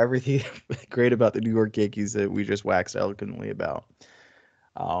 For everything great about the New York Yankees that we just waxed eloquently about,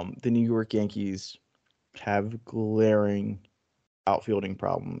 the New York Yankees have glaring outfielding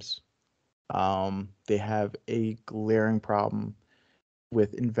problems. They have a glaring problem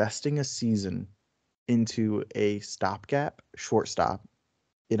with investing a season into a stopgap shortstop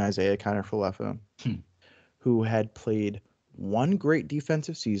in Isaiah Kiner-Falefa, who had played one great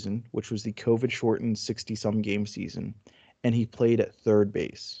defensive season, which was the COVID-shortened 60-some game season, and he played at third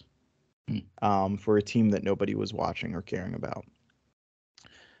base for a team that nobody was watching or caring about.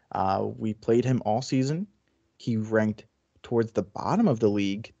 We played him all season. He ranked towards the bottom of the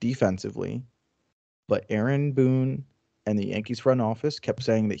league defensively, but Aaron Boone and the Yankees front office kept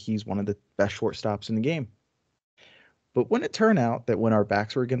saying that he's one of the best shortstops in the game. But when it turned out that when our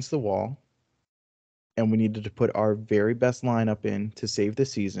backs were against the wall and we needed to put our very best lineup in to save the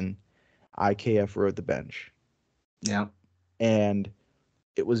season, IKF rode the bench. Yeah. And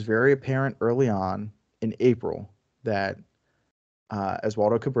it was very apparent early on in April that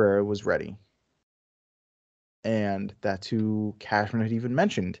Oswaldo Cabrera was ready. And that's who Cashman had even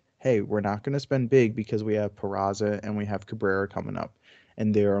mentioned. Hey, we're not going to spend big because we have Peraza and we have Cabrera coming up,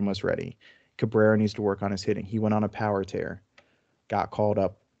 and they're almost ready. Cabrera needs to work on his hitting. He went on a power tear, got called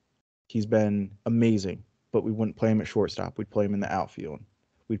up. He's been amazing, but we wouldn't play him at shortstop. We'd play him in the outfield.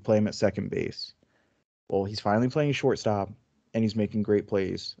 We'd play him at second base. Well, he's finally playing shortstop, and he's making great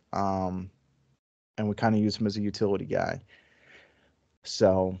plays. And we kind of use him as a utility guy.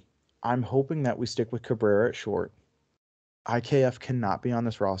 So I'm hoping that we stick with Cabrera at short. IKF cannot be on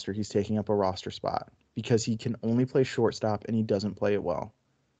this roster. He's taking up a roster spot because he can only play shortstop and he doesn't play it well.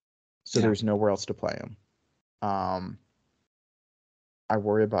 So there's nowhere else to play him. I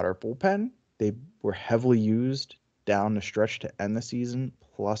worry about our bullpen. They were heavily used down the stretch to end the season,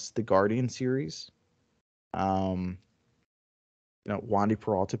 plus the Guardian series. Wandy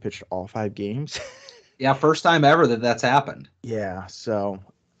Peralta pitched all 5 games. Yeah, first time ever that's happened. Yeah, so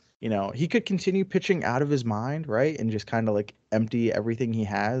he could continue pitching out of his mind, right? And just kind of like empty everything he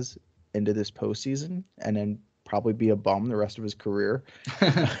has into this postseason and then probably be a bum the rest of his career.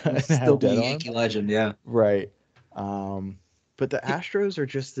 Still be a Yankee legend, yeah. Right. But the Astros are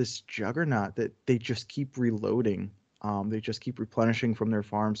just this juggernaut that they just keep reloading. They just keep replenishing from their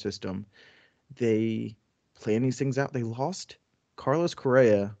farm system. They plan these things out. They lost Carlos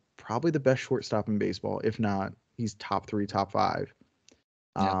Correa, probably the best shortstop in baseball. If not, he's top 3, top 5.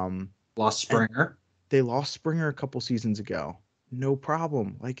 Lost Springer. They lost Springer a couple seasons ago. No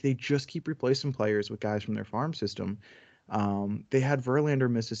problem. Like, they just keep replacing players with guys from their farm system. They had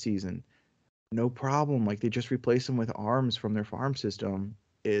Verlander miss a season. No problem. Like, they just replace him with arms from their farm system.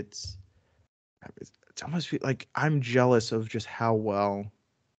 It's almost like I'm jealous of just how well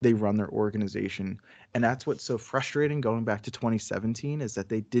they run their organization. And that's what's so frustrating going back to 2017 is that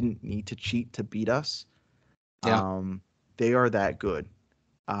they didn't need to cheat to beat us. Yeah. They are that good.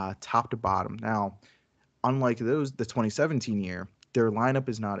 Top to bottom. Now, unlike the 2017 year, their lineup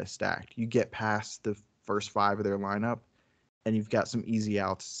is not as stacked. You get past the first 5 of their lineup, and you've got some easy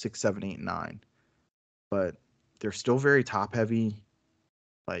outs, 6, 7, 8, 9. But they're still very top heavy.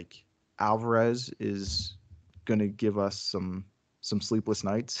 Like, Alvarez is going to give us some sleepless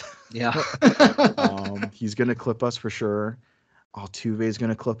nights. Yeah. He's going to clip us for sure. Altuve is going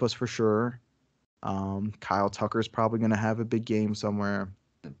to clip us for sure. Kyle Tucker's probably going to have a big game somewhere.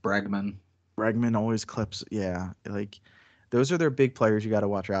 Bregman always clips. Yeah, like those are their big players you got to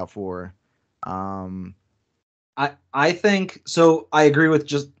watch out for. I think so. I agree with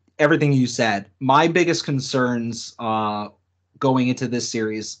just everything you said. My biggest concerns going into this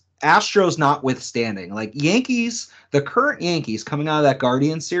series, Astros notwithstanding, like Yankees, the current Yankees coming out of that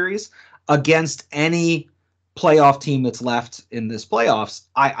Guardian series against any playoff team that's left in this playoffs,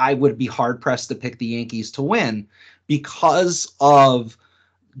 I would be hard pressed to pick the Yankees to win because of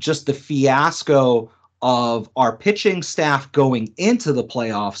just the fiasco of our pitching staff going into the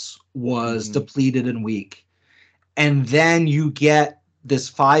playoffs was depleted and weak. And then you get this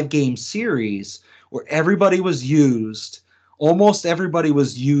 5-game series where almost everybody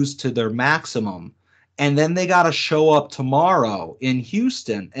was used to their maximum. And then they got to show up tomorrow in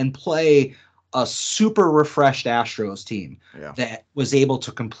Houston and play a super refreshed Astros team that was able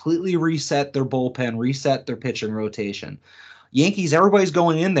to completely reset their bullpen, reset their pitching rotation. Yankees, everybody's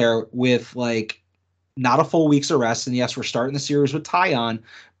going in there with like not a full week's of rest. And yes, we're starting the series with Tyon,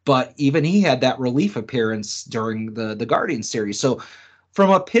 but even he had that relief appearance during the Guardian series. So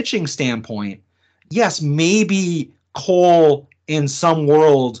from a pitching standpoint, yes, maybe Cole in some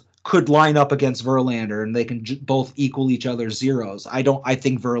world could line up against Verlander and they can both equal each other's zeros. I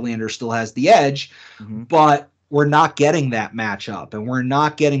think Verlander still has the edge, but we're not getting that matchup and we're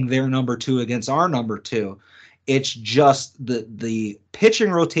not getting their number 2 against our number 2. It's just the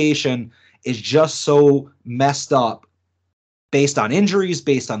pitching rotation is just so messed up based on injuries,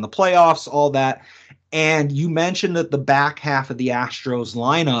 based on the playoffs, all that. And you mentioned that the back half of the Astros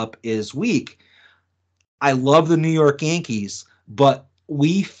lineup is weak. I love the New York Yankees, but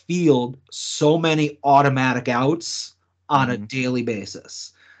we field so many automatic outs on a daily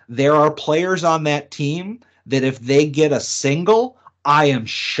basis. There are players on that team that if they get a single, I am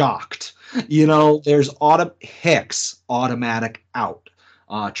shocked. There's Hicks, automatic out.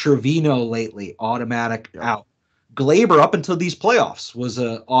 Trevino lately, automatic out. Glaber up until these playoffs was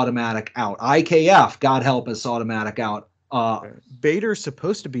a automatic out. IKF, God help us, automatic out. Bader's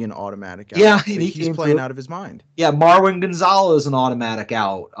supposed to be an automatic out. Yeah, he's playing out of his mind. Yeah, Marwin Gonzalez an automatic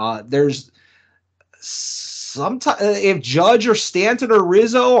out. There's sometimes if Judge or Stanton or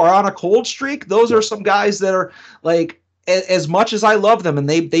Rizzo are on a cold streak, those are some guys that are like, as much as I love them and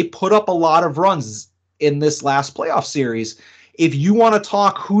they put up a lot of runs in this last playoff series, if you want to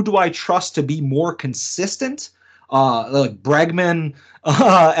talk who do I trust to be more consistent, like Bregman,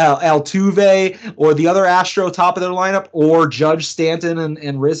 Altuve, or the other Astro top of their lineup, or Judge, Stanton,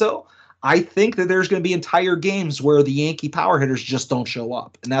 and Rizzo, I think that there's going to be entire games where the Yankee power hitters just don't show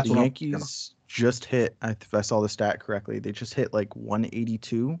up, and that's The what Yankees just hit, if I saw the stat correctly, they just hit like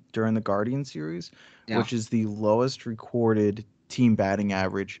 182 during the Guardian series, Yeah. which is the lowest recorded team batting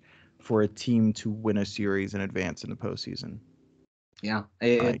average for a team to win a series in advance in the postseason. Yeah,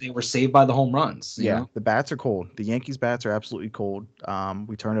 Like, they were saved by the home runs. You yeah, know? the bats are cold. The Yankees bats are absolutely cold.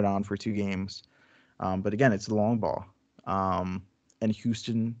 We turned it on for 2 games, but again, it's the long ball. And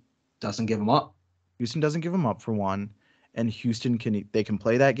Doesn't give them up. Houston doesn't give them up for one, and Houston can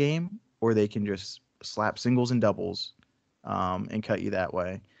play that game, or they can just slap singles and doubles, and cut you that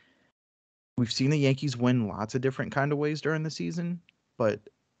way. We've seen the Yankees win lots of different kind of ways during the season, but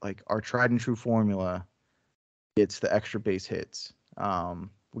like our tried and true formula, it's the extra base hits.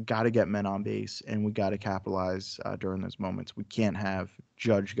 We got to get men on base, and we got to capitalize during those moments. We can't have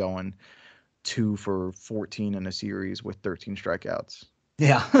Judge going 2 for 14 in a series with 13 strikeouts.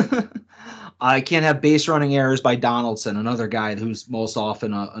 Yeah. I can't have base running errors by Donaldson, another guy who's most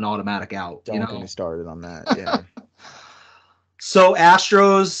often an automatic out. Don't get me started on that. Yeah. So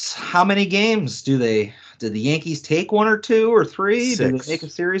Astros, how many games did the Yankees take, 1 or 2 or 3? 6. Did they make a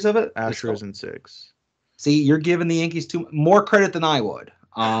series of it? Astros in 6. See, you're giving the Yankees more credit than I would.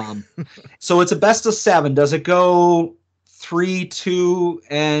 So it's a best of 7. Does it go 3, 2,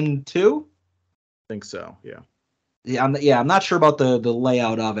 and 2? I think so. Yeah. I'm not sure about the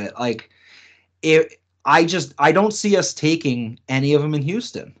layout of it. Like, I don't see us taking any of them in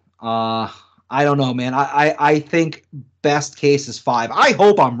Houston. I don't know, man. I think best case is 5. I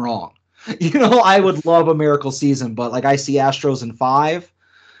hope I'm wrong. I would love a miracle season, but like I see Astros in 5.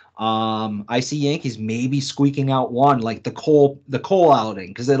 I see Yankees maybe squeaking out 1, like the Cole outing,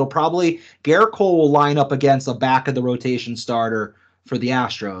 because Garrett Cole will line up against a back of the rotation starter for the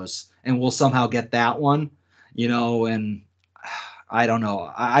Astros, and we'll somehow get that one. And I don't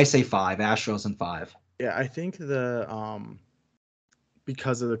know. I say 5, Astros in 5. Yeah, I think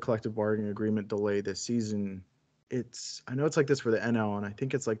because of the collective bargaining agreement delay this season, I know it's like this for the NL, and I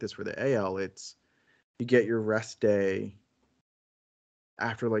think it's like this for the AL. It's you get your rest day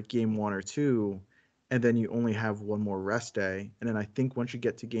after like game 1 or 2, and then you only have one more rest day. And then I think once you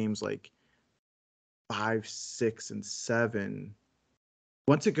get to games like 5, 6, and 7,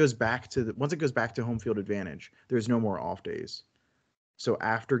 once it goes back to home field advantage, there's no more off days. So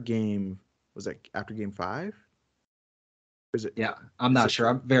after game 5? Is it? Yeah, I'm not sure.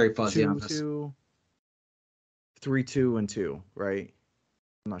 I'm very fuzzy on this. 3, 2, and 2, right?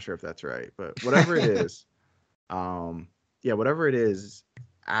 I'm not sure if that's right, but whatever it is, whatever it is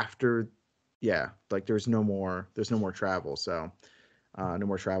after, like there's no more travel, so no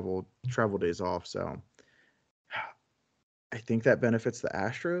more travel days off. So I think that benefits the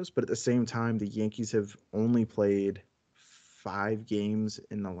Astros, but at the same time, the Yankees have only played 5 games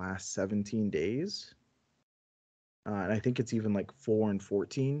in the last 17 days. And I think it's even like 4 and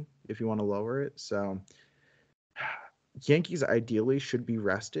 14 if you want to lower it. So Yankees ideally should be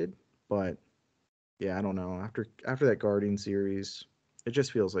rested, but yeah, I don't know. After that Guardian series, it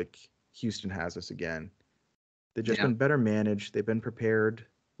just feels like Houston has us again. They've just been better managed. They've been prepared.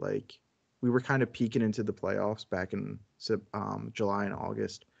 Like we were kind of peeking into the playoffs back in July and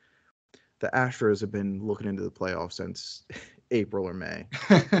August. The Astros have been looking into the playoffs since April or May.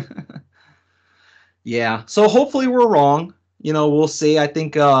 Yeah. So hopefully we're wrong. We'll see. I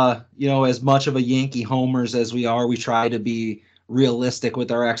think, as much of a Yankee homers as we are, we try to be realistic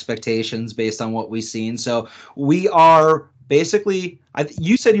with our expectations based on what we've seen. So we are basically,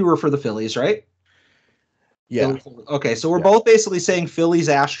 you said you were for the Phillies, right? Yeah. Okay. So we're both basically saying Phillies,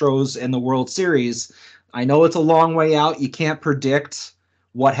 Astros, and the World Series. I know it's a long way out. You can't predict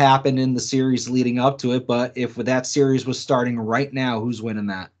what happened in the series leading up to it, but if that series was starting right now, who's winning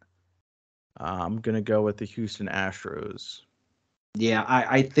that? I'm going to go with the Houston Astros. Yeah,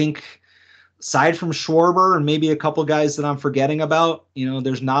 I think aside from Schwarber and maybe a couple guys that I'm forgetting about,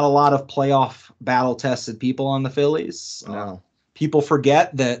 there's not a lot of playoff battle-tested people on the Phillies. No. People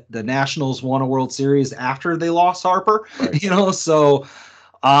forget that the Nationals won a World Series after they lost Harper, right. So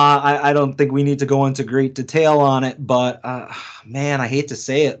I don't think we need to go into great detail on it. But, man, I hate to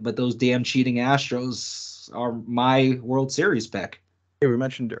say it, but those damn cheating Astros are my World Series pick. Hey, we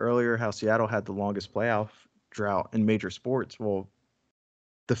mentioned earlier how Seattle had the longest playoff drought in major sports. Well,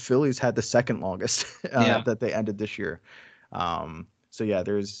 the Phillies had the second longest that they ended this year. And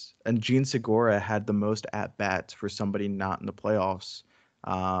Gene Segura had the most at bats for somebody not in the playoffs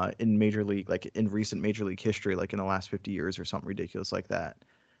in Major League, like in recent Major League history, like in the last 50 years or something ridiculous like that.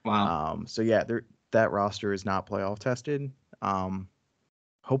 Wow. So yeah, that roster is not playoff tested.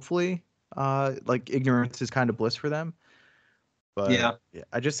 Hopefully, like ignorance is kind of bliss for them. But Yeah. yeah,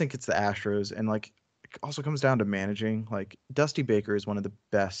 I just think it's the Astros, and like it also comes down to managing. Like Dusty Baker is one of the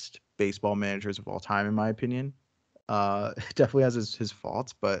best baseball managers of all time, in my opinion. Definitely has his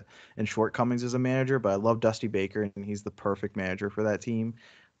faults, but and shortcomings as a manager. But I love Dusty Baker, and he's the perfect manager for that team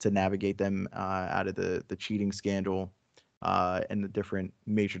to navigate them out of the cheating scandal and the different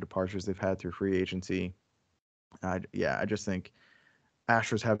major departures they've had through free agency. Yeah, I just think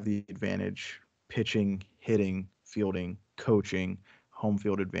Astros have the advantage: pitching, hitting, fielding, coaching, home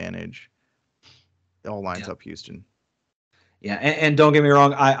field advantage. It all lines Yeah. up Houston. Yeah. And don't get me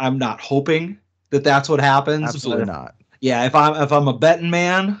wrong, I'm not hoping that that's what happens, but Absolutely not. yeah, if I'm a betting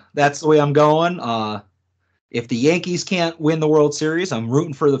man, that's the way I'm going. If the Yankees can't win the World Series, I'm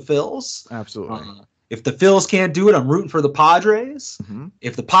rooting for the Phils. Absolutely. If the Phils can't do it, I'm rooting for the Padres. Mm-hmm.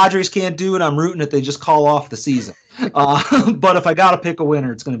 If the Padres can't do it, I'm rooting that they just call off the season. But if I got to pick a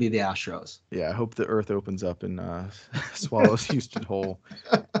winner, it's going to be the Astros. Yeah, I hope the earth opens up and swallows Houston whole.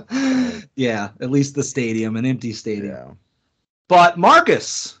 Yeah, at least the stadium, an empty stadium. Yeah. But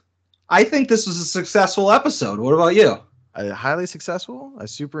Marcus, I think this was a successful episode. What about you? Highly successful. I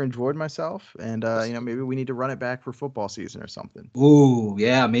super enjoyed myself, and maybe we need to run it back for football season or something. Ooh,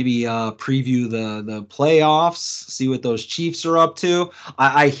 yeah, maybe preview the playoffs, see what those Chiefs are up to.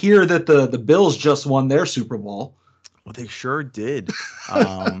 I hear that the Bills just won their Super Bowl. Well, they sure did.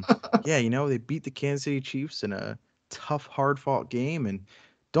 Yeah, they beat the Kansas City Chiefs in a tough, hard-fought game, and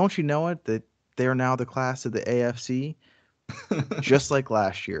don't you know it that they're now the class of the AFC, just like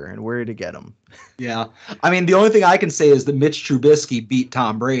last year, and where to get them? Yeah, I mean the only thing I can say is that Mitch Trubisky beat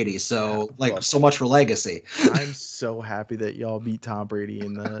Tom Brady, so Look, so much for legacy. I'm so happy that y'all beat Tom Brady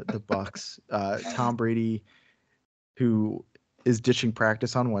in the Bucks. Tom Brady, who is ditching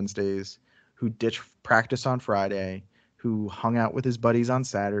practice on Wednesdays, who ditched practice on Friday, who hung out with his buddies on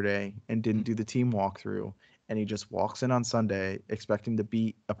Saturday and didn't do the team walkthrough, and he just walks in on Sunday expecting to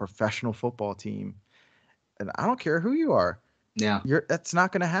beat a professional football team. And I don't care who you are. Yeah. That's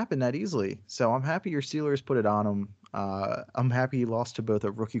not going to happen that easily. So I'm happy your Steelers put it on him. I'm happy he lost to both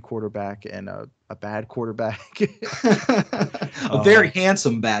a rookie quarterback and a bad quarterback. A very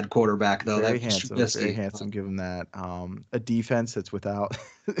handsome bad quarterback, though. Very That handsome. Trubisky. Very handsome. Give him that. A defense that's without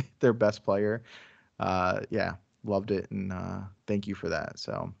their best player. Yeah, loved it, and thank you for that.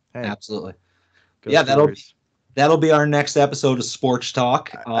 So hey, Absolutely. go Yeah, Steelers. that'll be our next episode of Sports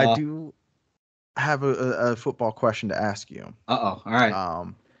Talk. I do have a football question to ask you. All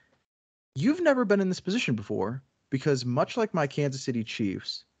right. You've never been in this position before because much like my Kansas City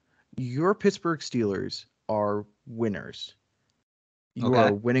Chiefs, your Pittsburgh Steelers are winners. You are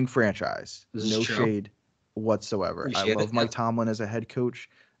a winning franchise. No shade whatsoever. I love Mike Tomlin as a head coach.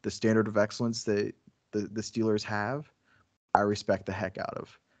 The standard of excellence that the Steelers have, I respect the heck out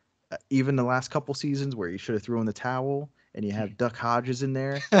of. Even the last couple seasons where you should have thrown the towel and you have Duck Hodges in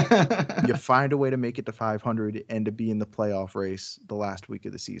there, you find a way to make it to 500 and to be in the playoff race the last week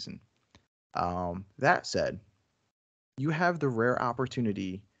of the season. That said, you have the rare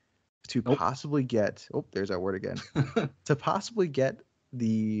opportunity to possibly get, there's that word again, to possibly get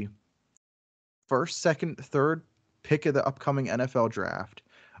the first, second, third pick of the upcoming NFL draft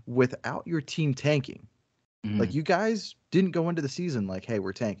without your team tanking. Like you guys didn't go into the season like, hey,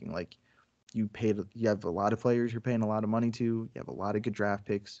 we're tanking. Like you have a lot of players you're paying a lot of money to. You have a lot of good draft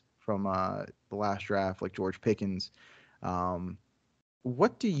picks from the last draft, like George Pickens.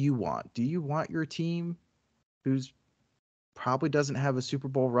 What do you want? Do you want your team, who's probably doesn't have a Super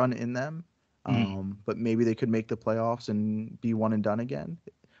Bowl run in them, but maybe they could make the playoffs and be one and done again?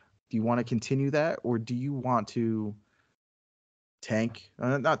 Do you want to continue that, or do you want to tank?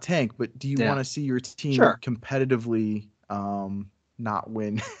 Not tank, but do you want to see your team competitively not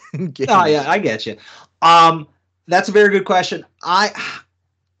win games? Oh yeah, I get you. That's a very good question.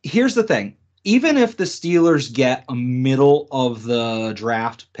 Here's the thing. Even if the Steelers get a middle of the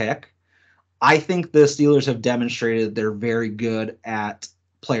draft pick, I think the Steelers have demonstrated they're very good at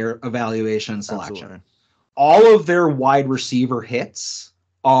player evaluation and selection. Absolutely. All of their wide receiver hits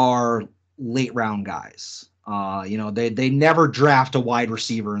are late round guys. They never draft a wide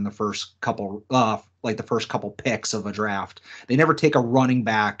receiver in the first couple the first couple picks of a draft. They never take a running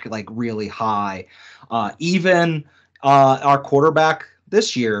back like really high. Even our quarterback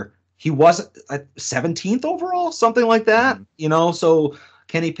this year, he was 17th overall, something like that. So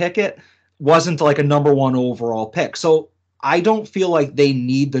Kenny Pickett wasn't like a number one overall pick. So I don't feel like they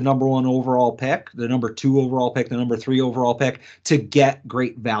need the number 1 overall pick, the number 2 overall pick, the number 3 overall pick to get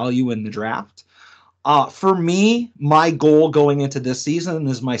great value in the draft. For me, my goal going into this season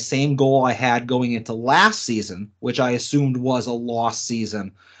is my same goal I had going into last season, which I assumed was a lost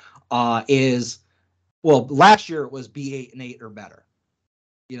season. Last year it was be 8-8 or better.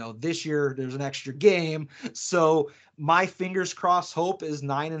 This year there's an extra game, so my fingers crossed hope is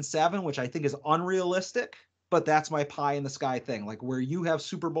 9-7, which I think is unrealistic. But that's my pie in the sky thing. Like where you have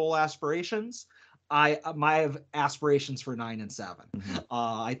Super Bowl aspirations, I have aspirations for 9-7. Mm-hmm.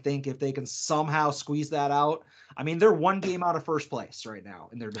 I think if they can somehow squeeze that out, I mean they're 1 game out of first place right now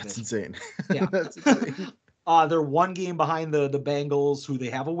in their division. That's insane. Yeah, That's insane. They're 1 game behind the Bengals, who they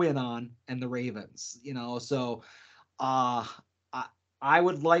have a win on, and the Ravens. So I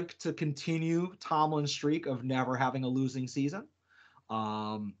would like to continue Tomlin's streak of never having a losing season.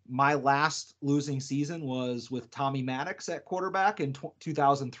 My last losing season was with Tommy Maddox at quarterback in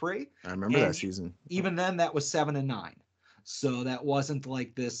 2003. I remember that season. Even then, that was 7-9. So that wasn't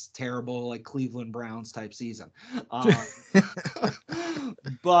like this terrible, like Cleveland Browns type season.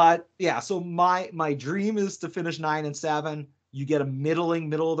 But yeah, so my dream is to finish 9-7. You get a middle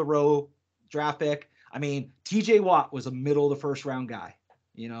of the row draft pick. I mean, TJ Watt was a middle of the first round guy.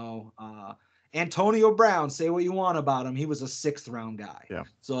 Antonio Brown, say what you want about him, he was a 6th round guy. Yeah.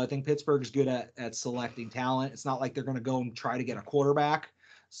 So I think Pittsburgh's good at selecting talent. It's not like they're going to go and try to get a quarterback.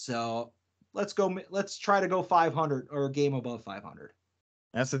 So let's try to go 500 or a game above 500.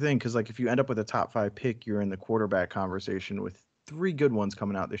 That's the thing, because like if you end up with a top 5 pick, you're in the quarterback conversation with 3 good ones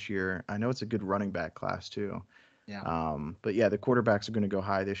coming out this year. I know it's a good running back class too. Yeah. But yeah, the quarterbacks are going to go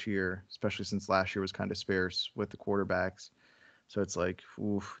high this year, especially since last year was kind of sparse with the quarterbacks. So it's like,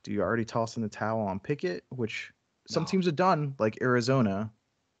 oof, do you already toss in the towel on Pickett, which some teams have done, like Arizona,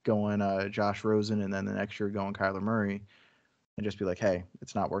 going Josh Rosen, and then the next year going Kyler Murray, and just be like, hey,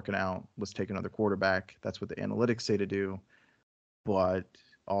 it's not working out. Let's take another quarterback. That's what the analytics say to do. But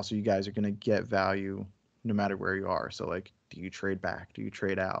also, you guys are going to get value no matter where you are. So, like, do you trade back? Do you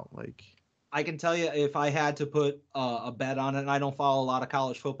trade out? Like, I can tell you if I had to put a bet on it, and I don't follow a lot of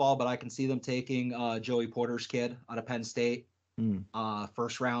college football, but I can see them taking Joey Porter's kid out of Penn State.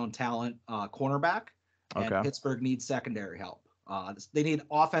 First round talent cornerback, and Pittsburgh needs secondary help. They need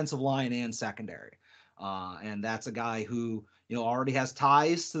offensive line and secondary, and that's a guy who already has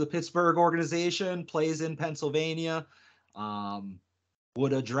ties to the Pittsburgh organization, plays in Pennsylvania,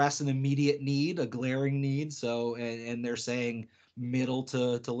 would address an immediate need, a glaring need. So and they're saying middle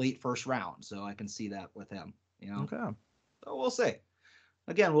to late first round, so I can see that with him. So we'll see.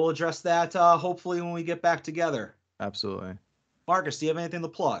 Again, we'll address that hopefully when we get back together. Absolutely. Marcus, do you have anything to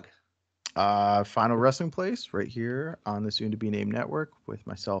plug? Final Wrestling Place right here on the soon to be named network with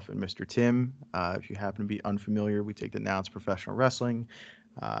myself and Mr. Tim. If you happen to be unfamiliar, we take the nouns professional wrestling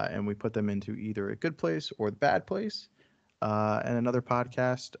and we put them into either a good place or the bad place. And another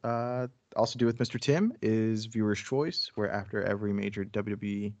podcast also do with Mr. Tim is Viewer's Choice, where after every major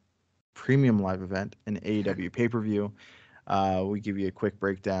WWE premium live event and AEW pay-per-view, we give you a quick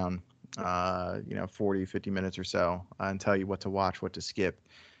breakdown, 40, 50 minutes or so, and tell you what to watch, what to skip,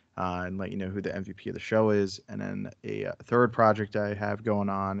 and let you know who the MVP of the show is. And then a third project I have going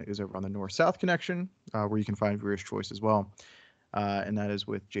on is over on the North-South Connection, where you can find Viewer's Choice as well. And that is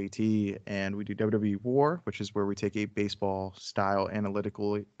with JT, and we do WWE War, which is where we take a baseball-style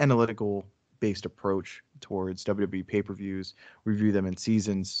analytical-based approach towards WWE pay-per-views, review them in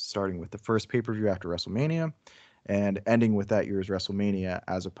seasons, starting with the first pay-per-view after WrestleMania, and ending with that year's WrestleMania,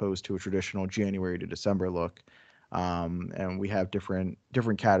 as opposed to a traditional January to December look. And we have different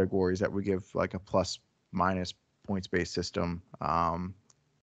categories that we give like a plus-minus points-based system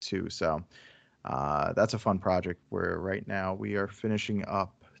too. So that's a fun project where right now we are finishing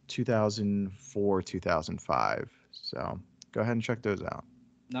up 2004, 2005. So go ahead and check those out.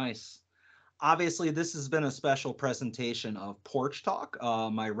 Nice. Obviously, this has been a special presentation of Porch Talk,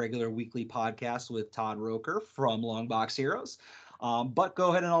 my regular weekly podcast with Todd Roker from Long Box Heroes. But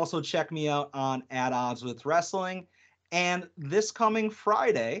go ahead and also check me out on At Odds with Wrestling. And this coming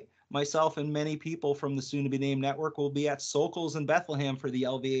Friday, myself and many people from the soon-to-be-named network will be at Sokol's in Bethlehem for the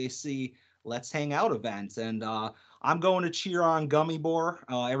LVAC Let's Hang Out event. And I'm going to cheer on Gummy Boar.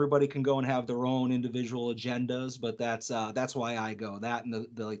 Everybody can go and have their own individual agendas, but that's why I go. That and the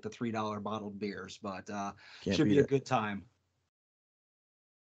 $3 bottled beers, but should be a good time.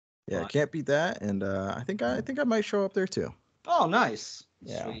 Yeah, can't beat that. And I think I might show up there too. Oh, nice.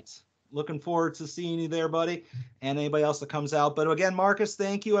 Yeah. Sweet. Looking forward to seeing you there, buddy, and anybody else that comes out. But again, Marcus,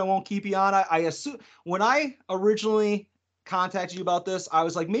 thank you. I won't keep you on. I assume when I originally contacted you about this, I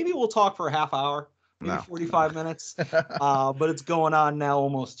was like, maybe we'll talk for a half hour. maybe No. 45 minutes. But it's going on now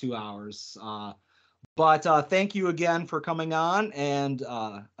almost 2 hours. But thank you again for coming on. And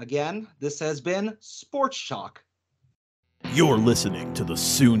again, this has been Sports Talk. You're listening to the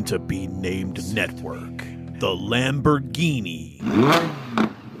soon-to-be-named network, the Lamborghini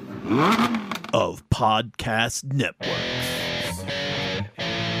of Podcast Network.